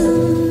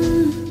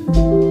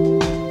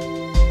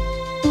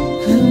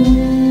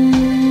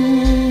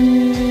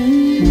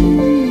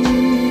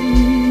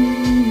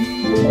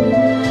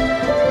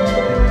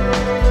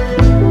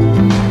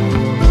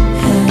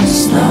 And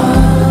it's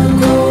not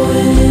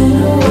going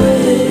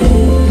away.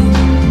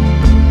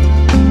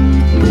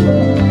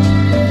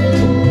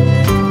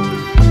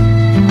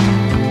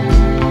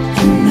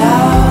 And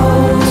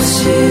now it's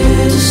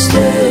here to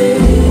stay.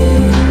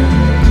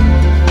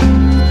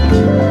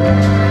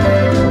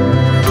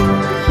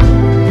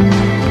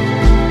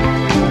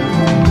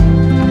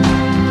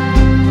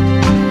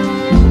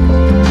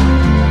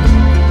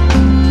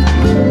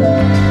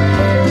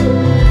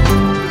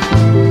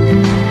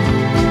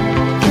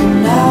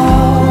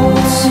 Now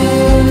it's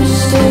here to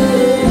stay.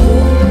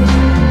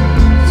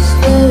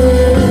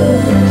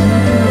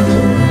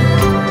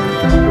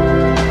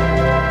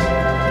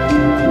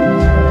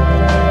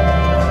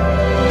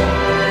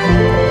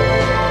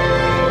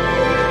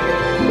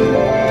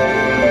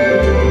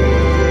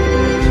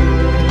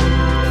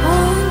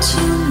 Want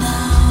you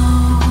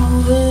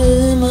now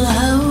in my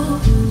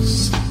house.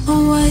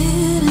 I'm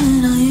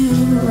waiting on you.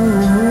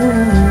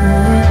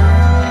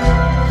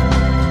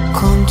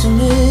 Come to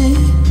me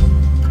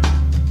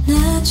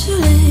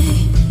naturally.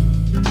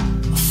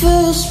 I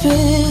feel your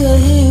spirit, I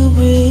hear you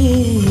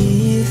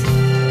breathe.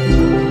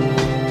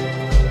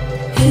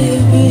 Hear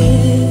you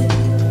breathe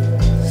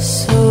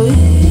so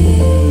easily.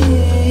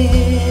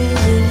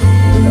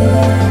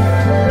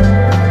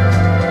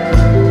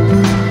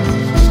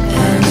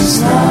 And it's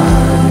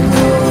not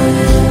going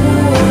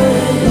away.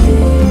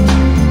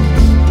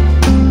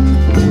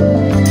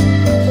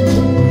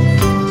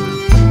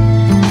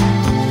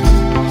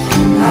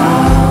 Now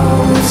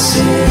it's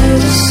here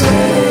to stay.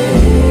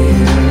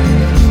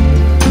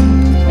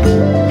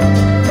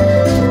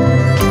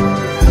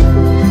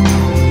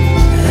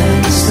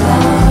 And it's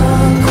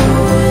not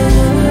going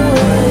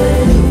away.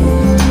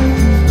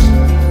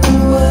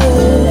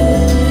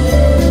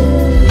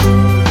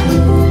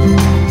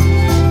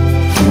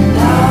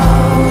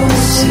 Now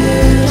it's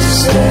here to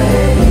stay.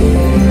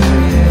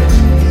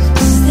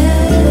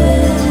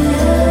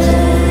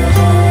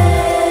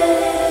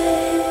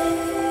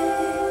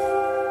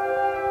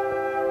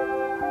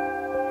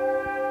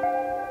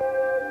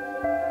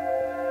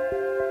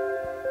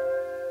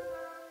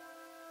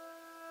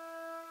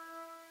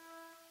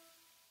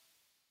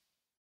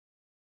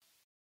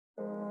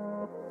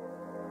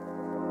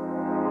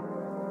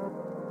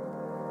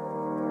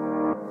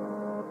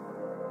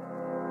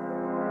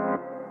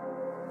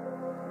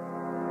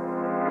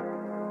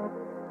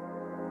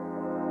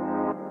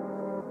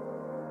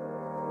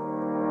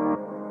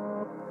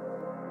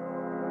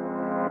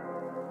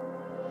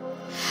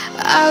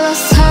 I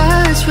lost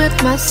touch with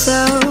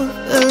myself.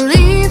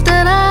 Believed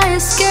that I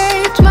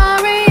escaped my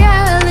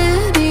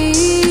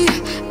reality.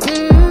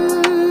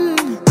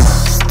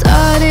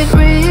 Started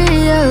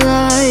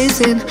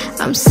realizing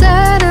I'm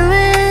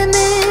settling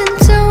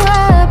into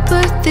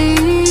apathy.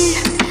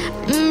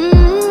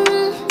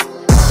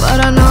 But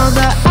I know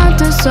that I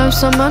deserve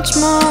so much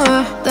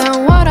more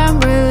than what I'm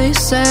really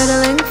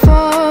settling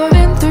for.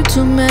 Been through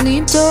too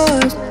many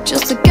doors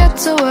just to get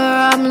to where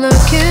I'm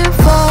looking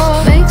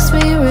for. Makes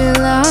me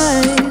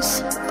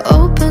realize,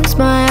 opens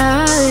my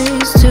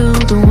eyes to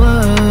the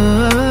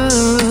world.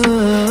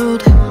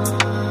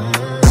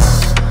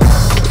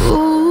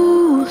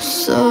 Ooh,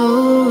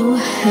 so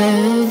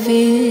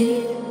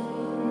heavy.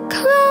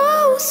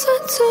 Closer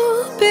to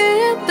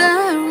being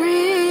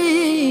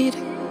buried.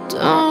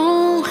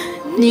 Don't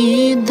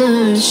need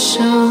the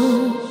show,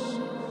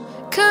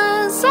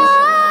 'cause I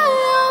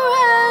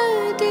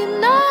already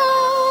know.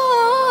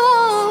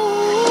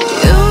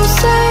 You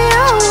say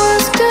I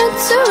was good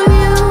to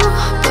you,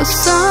 but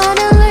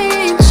suddenly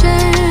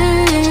changed.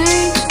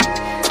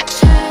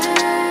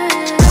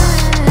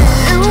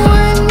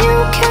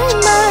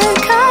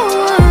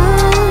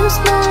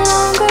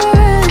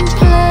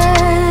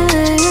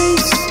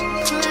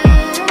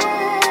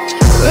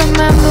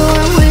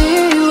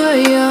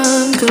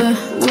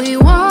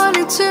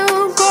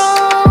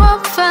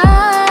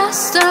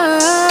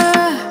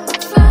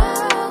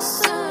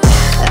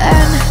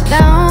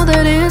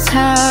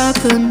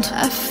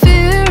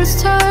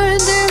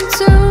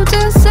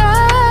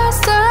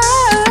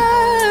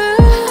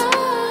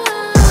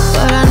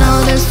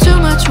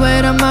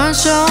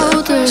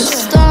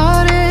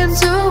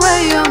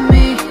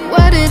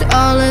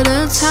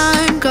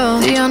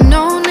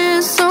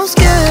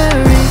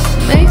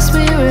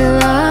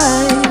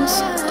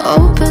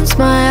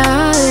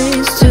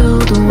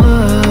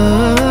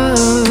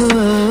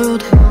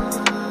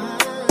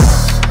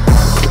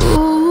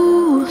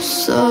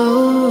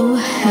 so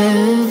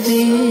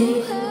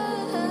heavy,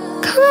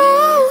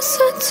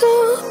 closer to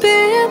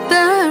being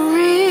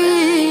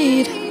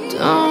buried.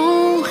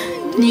 Don't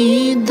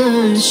need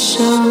the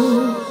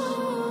show,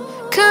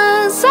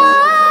 'cause I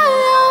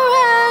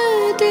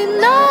already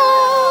know.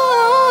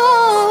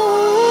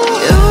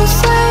 You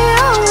say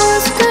I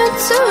was good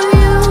to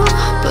you,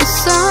 but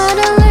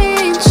suddenly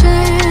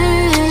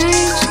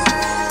changed.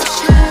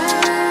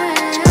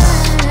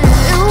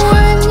 And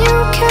when you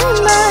came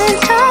back,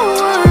 I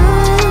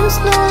was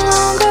no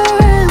longer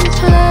in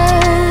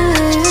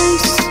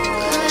place.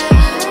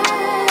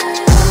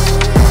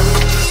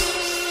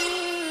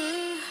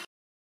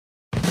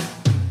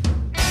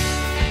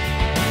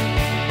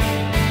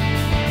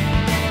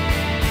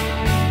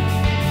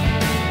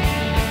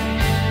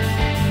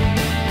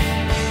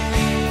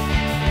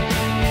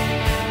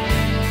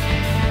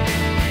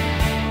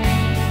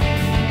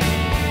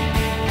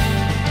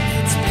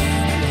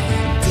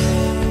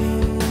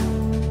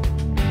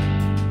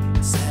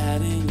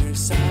 Sat in your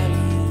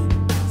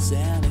silence,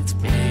 and it's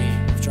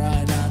brave. Try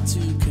not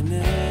to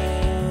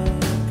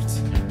connect.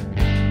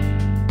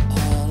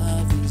 All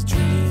of these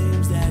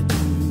dreams that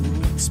you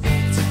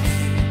expect to be.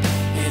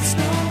 It's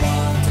no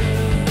wonder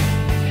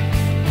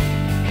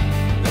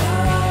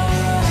why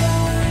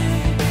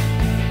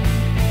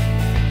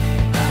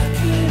I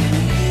couldn't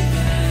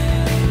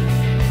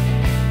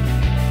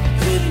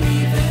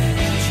even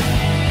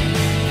try.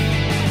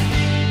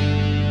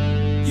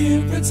 You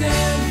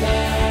pretend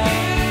that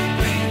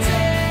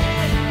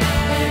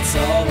it's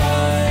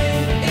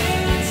alright.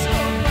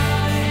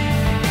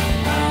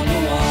 I'm the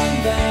one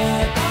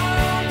that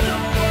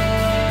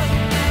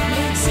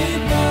makes it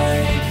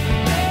right.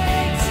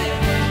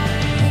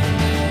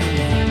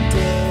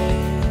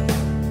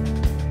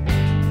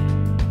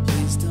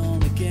 Please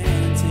don't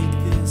again take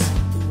this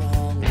the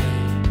wrong way.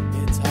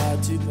 It's hard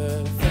to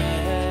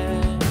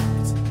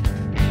perfect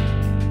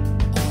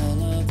all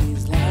of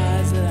these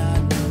lies that I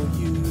know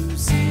you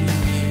see.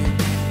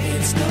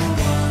 It's no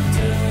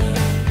wonder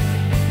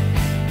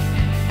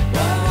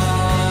why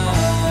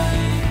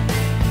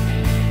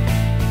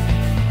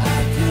I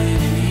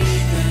couldn't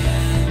even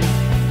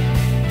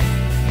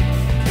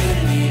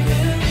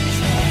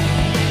try.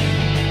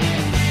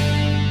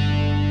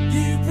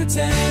 You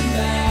pretend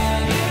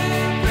that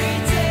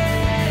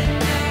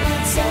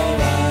it's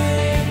alright.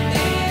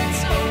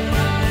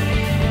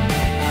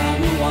 I'm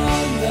the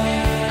one that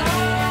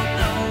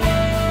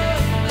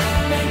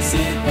makes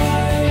it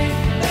right.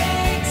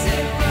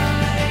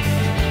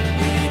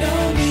 We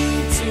don't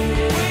need to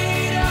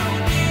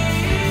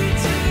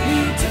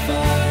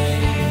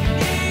fight.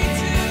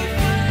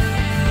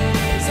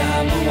 'Cause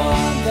I'm the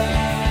one that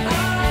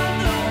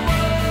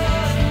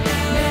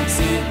makes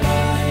it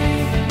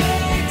right.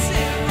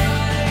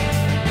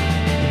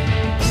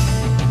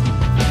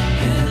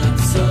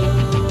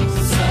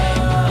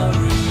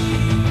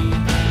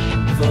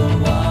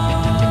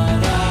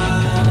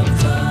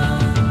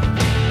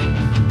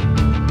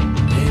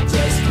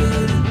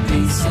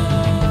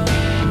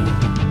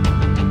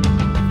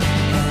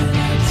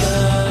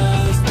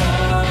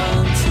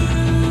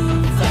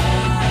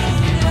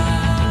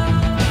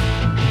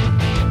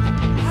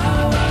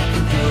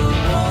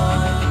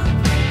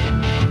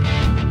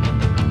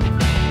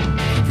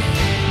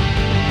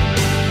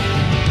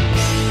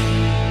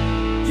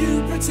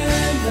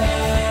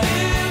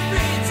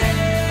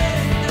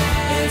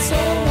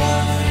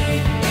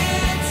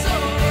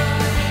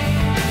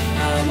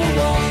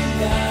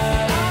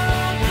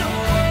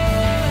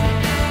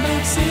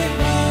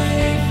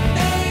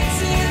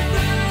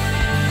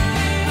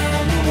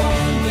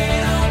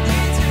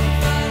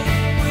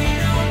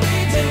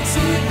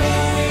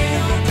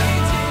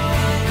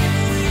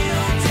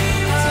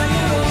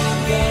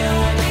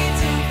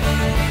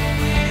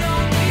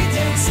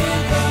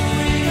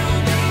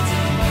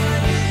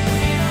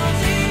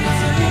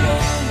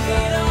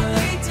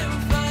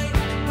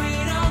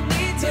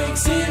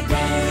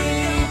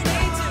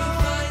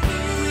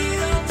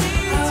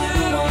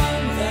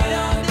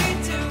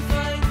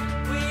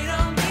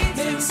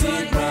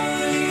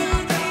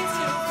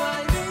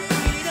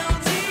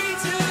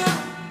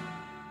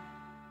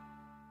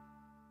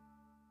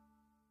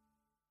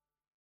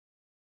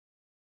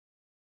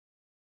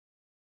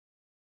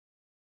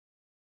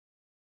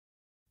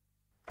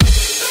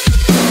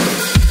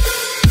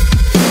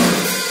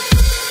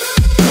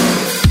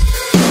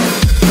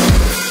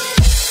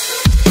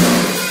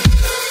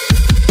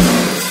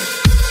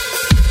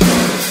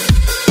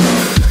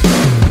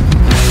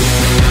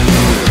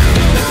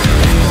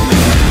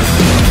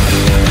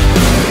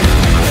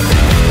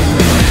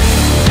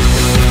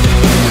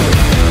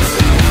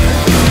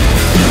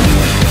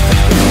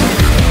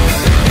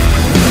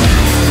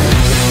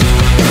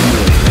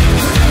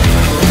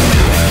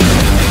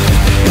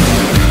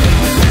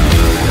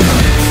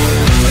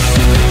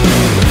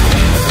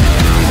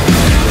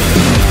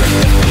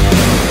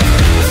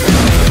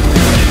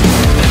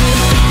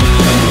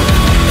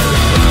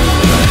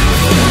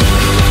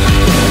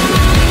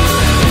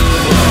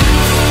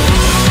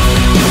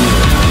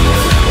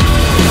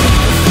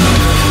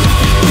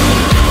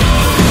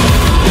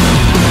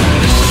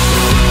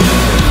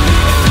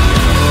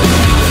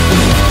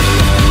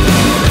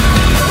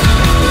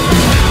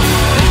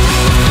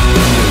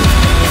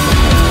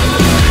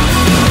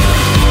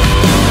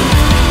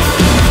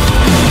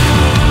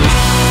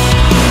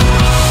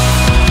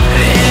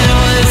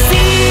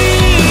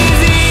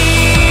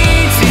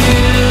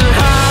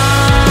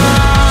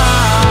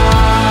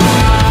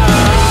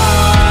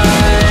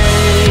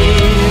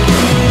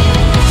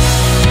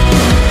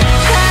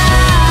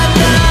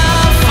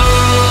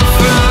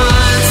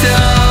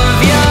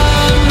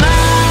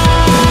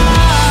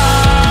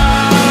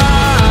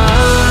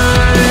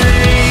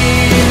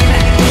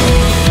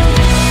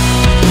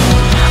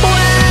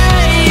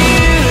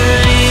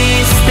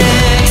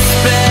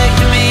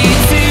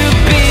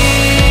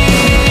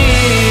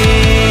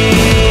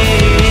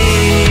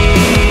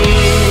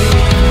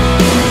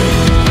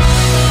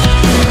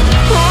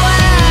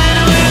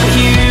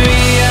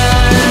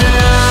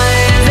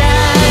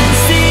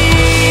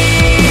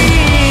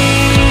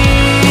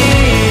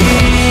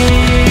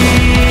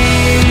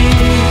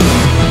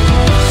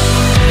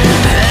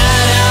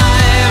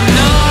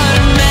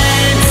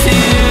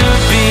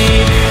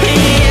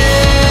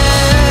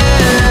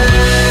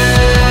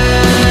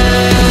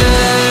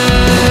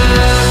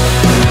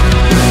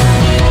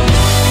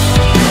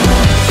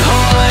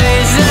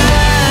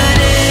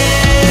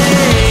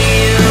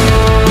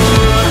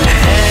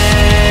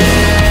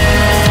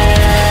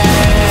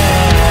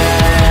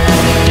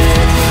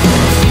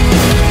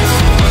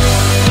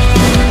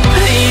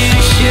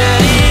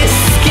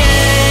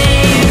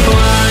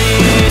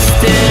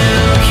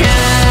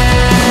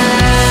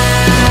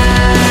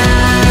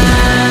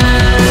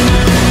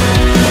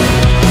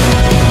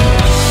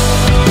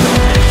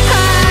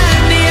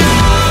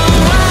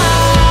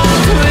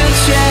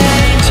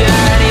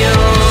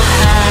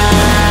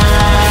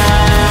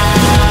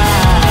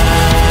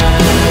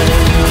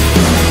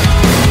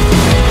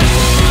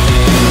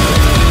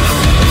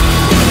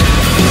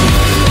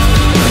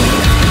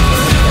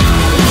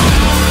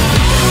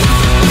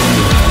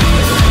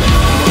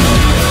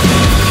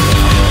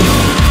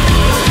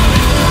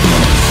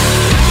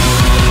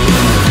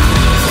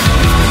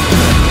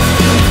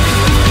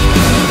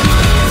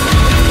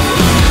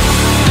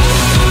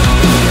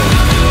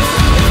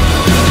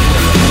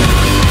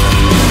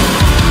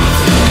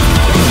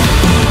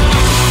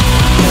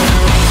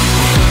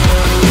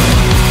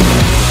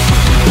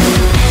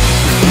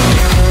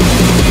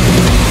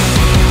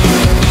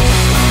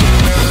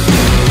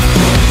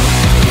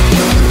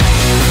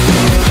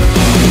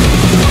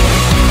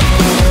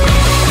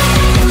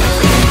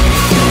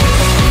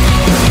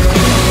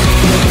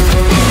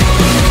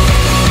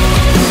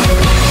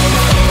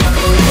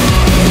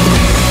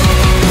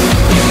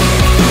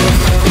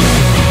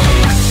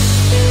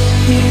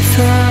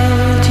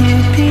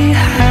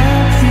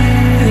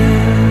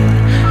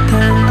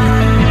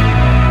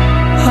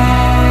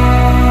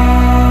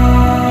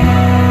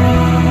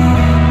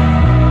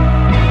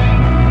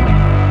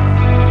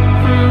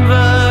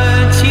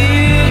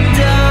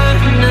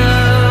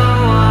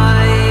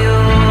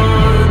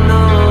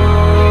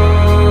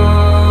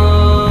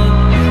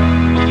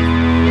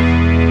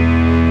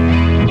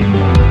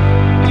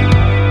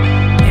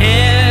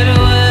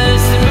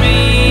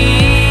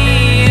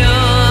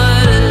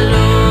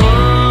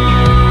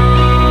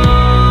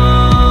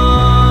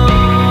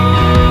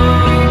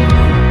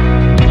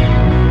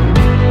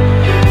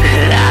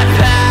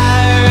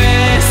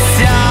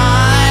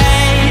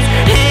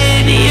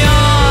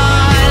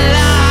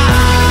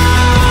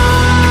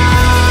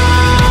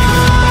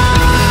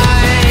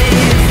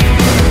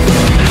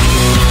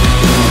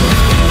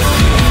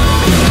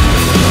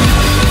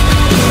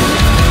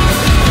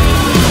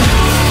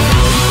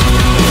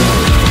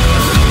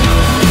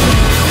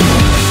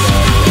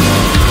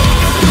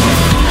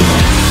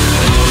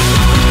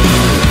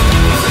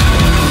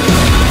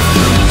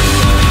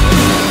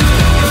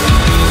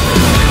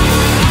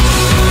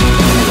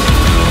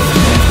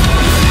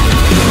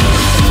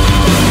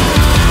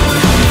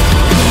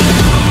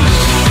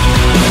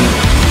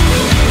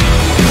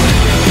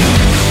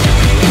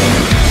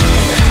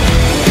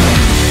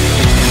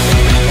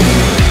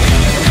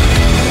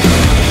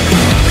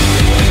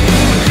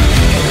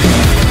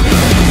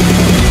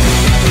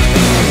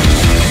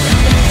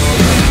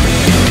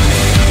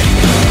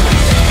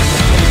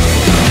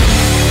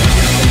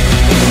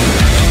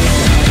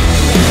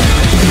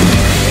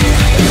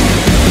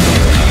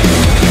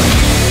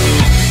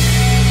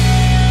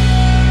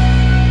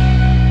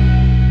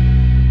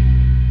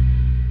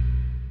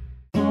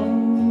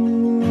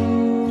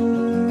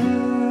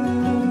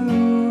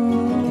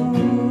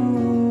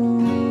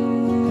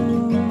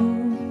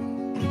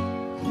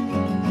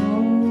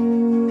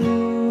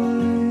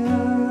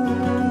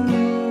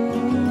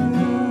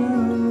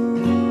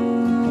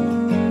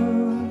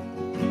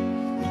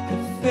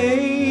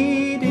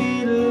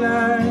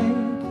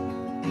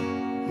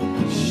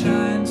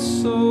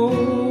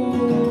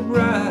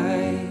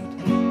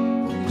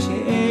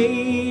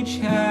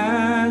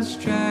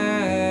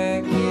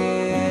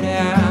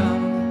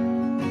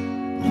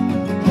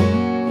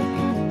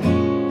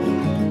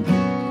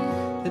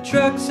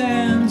 drugs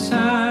and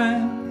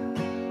time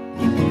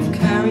have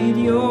carried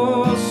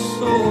your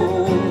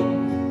soul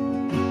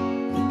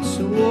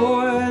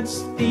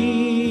towards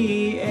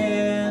the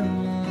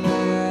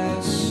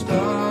endless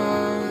dark.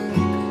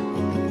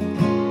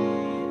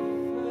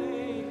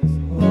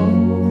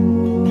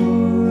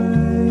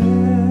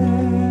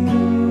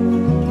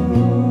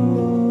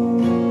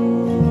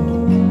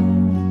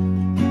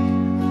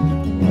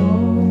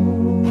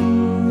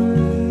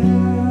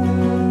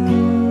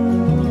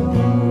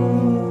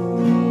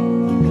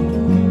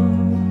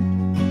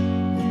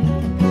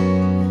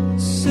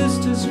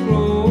 Sisters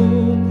grow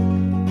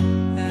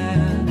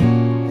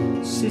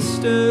and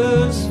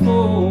sisters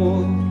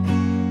fall,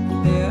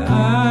 their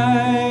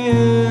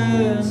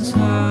iron's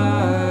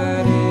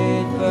hot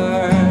it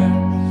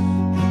burns.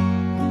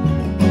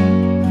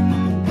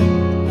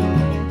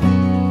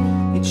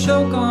 They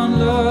choke on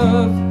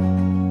love,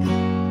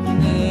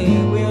 they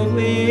will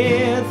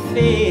with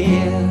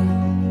fear,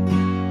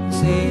 as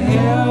they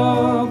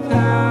help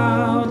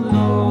out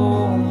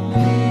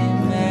lonely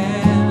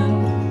men.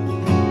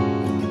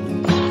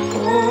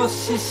 Oh,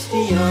 sister,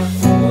 you're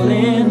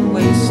falling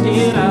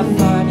wasted. I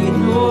thought you'd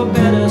know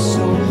better,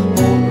 so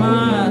hold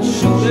my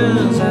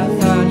shoulders. I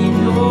thought you'd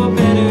know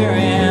better,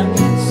 and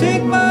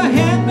take my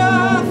hand. I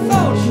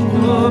thought you'd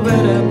know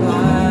better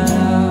by now.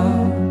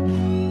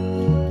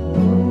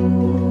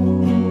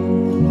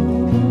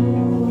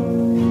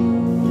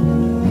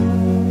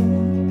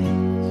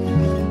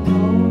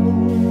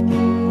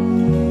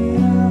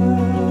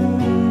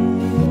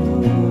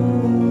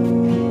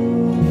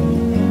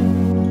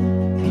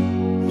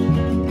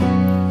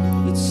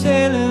 It's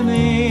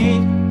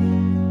tailor-made,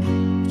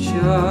 but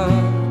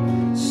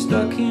you're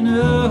stuck in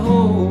a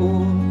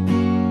hole.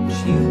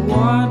 She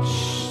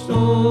watched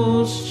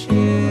those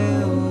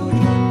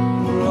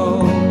children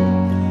grow.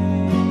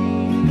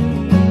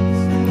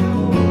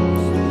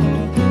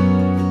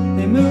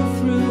 They move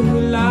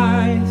through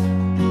life,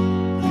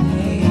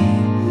 they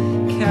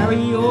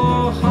carry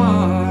your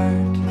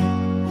heart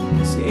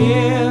as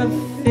if